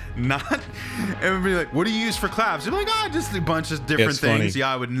like not. Everybody like, what do you use for claps? You're like, just a bunch of different things. Funny.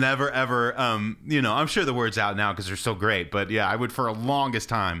 Yeah, I would never ever. I'm sure the word's out now because they're so great. But yeah, I would for a longest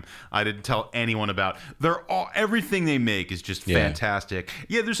time. I didn't tell anyone about. Everything they make is just fantastic.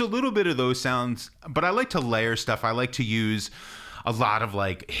 Yeah, there's a little bit of those sounds, but I like to layer stuff. I like to use a lot of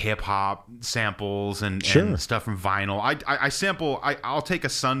like hip hop samples and stuff from vinyl. I sample. I'll take a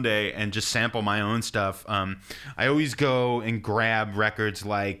Sunday and just sample my own stuff. I always go and grab records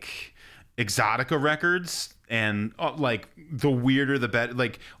like Exotica records and like the weirder the better.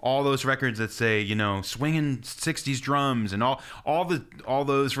 Like all those records that say swinging 60s drums and all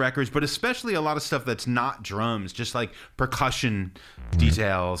those records, but especially a lot of stuff that's not drums, just like percussion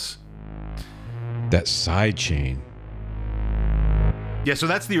details. that side chain. Yeah, so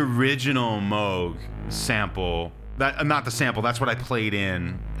that's the original Moog sample. That not the sample. That's what I played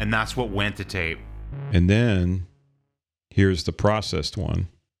in, and that's what went to tape. And then here's the processed one.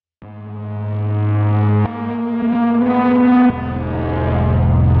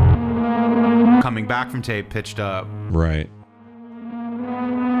 Coming back from tape, pitched up. Right.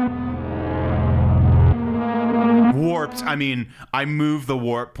 Warped. I mean, I moved the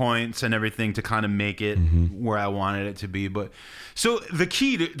warp points and everything to kind of make it where I wanted it to be. But so the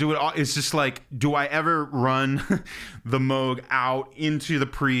key to do it all is just like, do I ever run the Moog out into the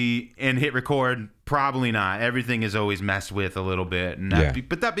pre and hit record? Probably not. Everything is always messed with a little bit, and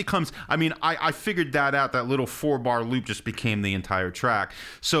but that becomes. I mean, I figured that out. That little 4-bar loop just became the entire track.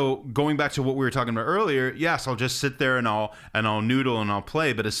 So going back to what we were talking about earlier, yes, I'll just sit there and I'll noodle and I'll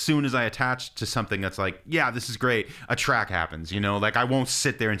play. But as soon as I attach to something that's like, yeah, this is great, a track happens. Like I won't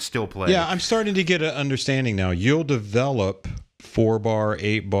sit there and still play. Yeah, I'm starting to get an understanding now. You'll develop 4-bar,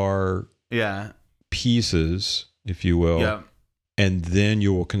 8-bar pieces, if you will. Yeah. And then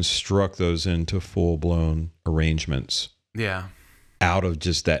you will construct those into full-blown arrangements. Yeah. Out of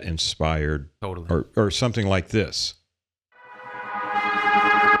just that inspired, totally, or something like this.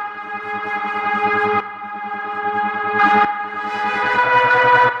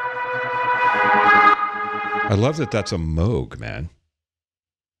 I love that that's a Moog, man.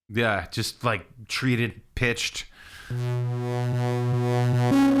 Yeah, just like treated, pitched.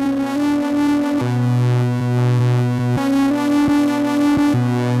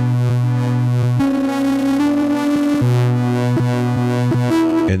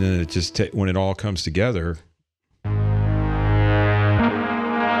 And then it just when it all comes together.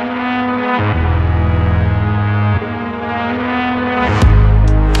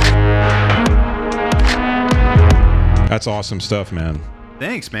 That's awesome stuff, man.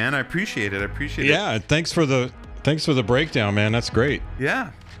 Thanks, man. I appreciate it. Yeah, thanks for the breakdown, man. That's great.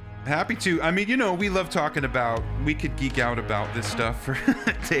 Yeah. Happy to. I mean, we love talking about. We could geek out about this stuff for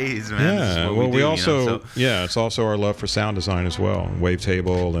days, man. Yeah. Well, we also, it's also our love for sound design as well,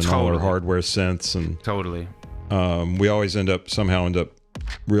 wavetable, and all our hardware synths, and totally. We always end up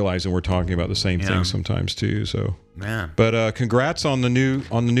realizing we're talking about the same thing sometimes too. So, man. But congrats on the new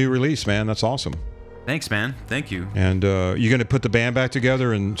release, man. That's awesome. Thanks, man. Thank you. And you going to put the band back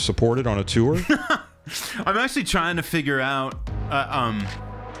together and support it on a tour? I'm actually trying to figure out.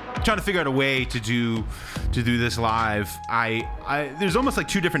 A way to do this live. I there's almost like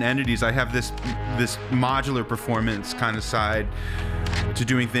two different entities. I have this modular performance kind of side to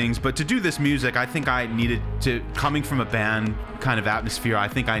doing things, but to do this music, I think I needed to, coming from a band kind of atmosphere, I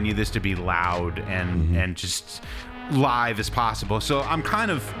think I need this to be loud and just live as possible. So I'm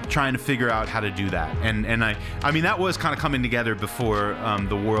kind of trying to figure out how to do that. And I mean that was kind of coming together before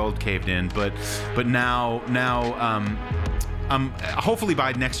the world caved in, but now hopefully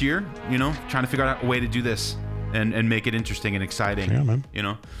by next year, trying to figure out a way to do this and make it interesting and exciting. Yeah, man.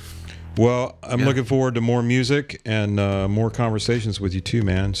 Well, I'm looking forward to more music and more conversations with you too,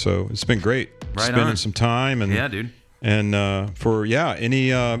 man. So it's been great spending some time. And yeah, dude. And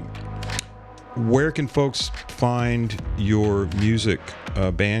where can folks find your music?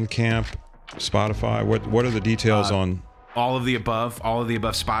 Bandcamp, Spotify. What are the details on? All of the above,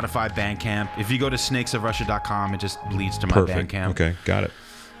 Spotify, Bandcamp. If you go to snakesofrussia.com, it just leads to my Perfect. Bandcamp. Okay, got it.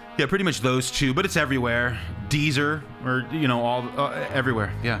 Yeah, pretty much those two, but it's everywhere. Deezer, or all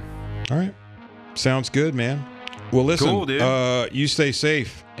everywhere. Yeah. All right, sounds good, man. Well, listen, cool, dude. You stay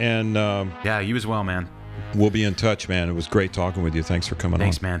safe, and yeah, you as well, man. We'll be in touch, man. It was great talking with you. Thanks for coming on.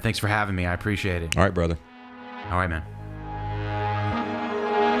 Thanks, man. Thanks for having me. I appreciate it. All right, brother. All right, man.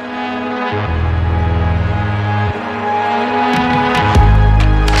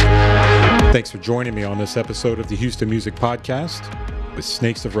 Thanks for joining me on this episode of the Houston Music Podcast with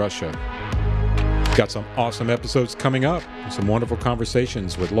Snakes of Russia. Got some awesome episodes coming up, and some wonderful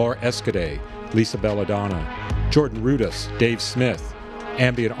conversations with Laura Escudé, Lisa Belladonna, Jordan Rudess, Dave Smith,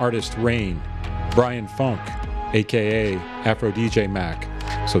 ambient artist Rain, Brian Funk, aka Afro DJ Mac.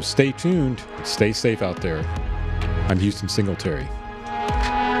 So stay tuned and stay safe out there. I'm Houston Singletary.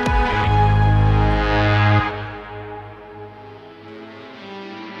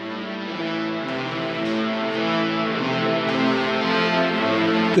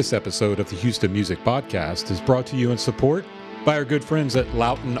 This episode of the Houston Music Podcast is brought to you in support by our good friends at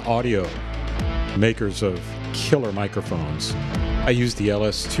Loughton Audio, makers of killer microphones. I use the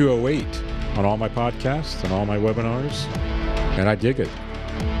LS208 on all my podcasts and all my webinars, and I dig it.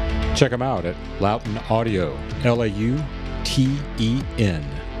 Check them out at Loughton Audio, Lauten.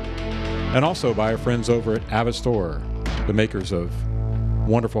 And also by our friends over at Avastor, the makers of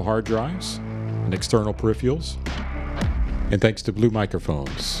wonderful hard drives and external peripherals. And thanks to Blue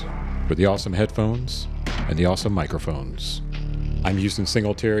Microphones for the awesome headphones and the awesome microphones. I'm Houston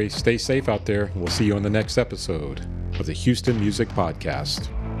Singletary. Stay safe out there. We'll see you on the next episode of the Houston Music Podcast.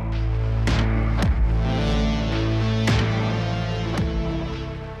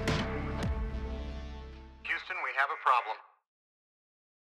 Houston, we have a problem.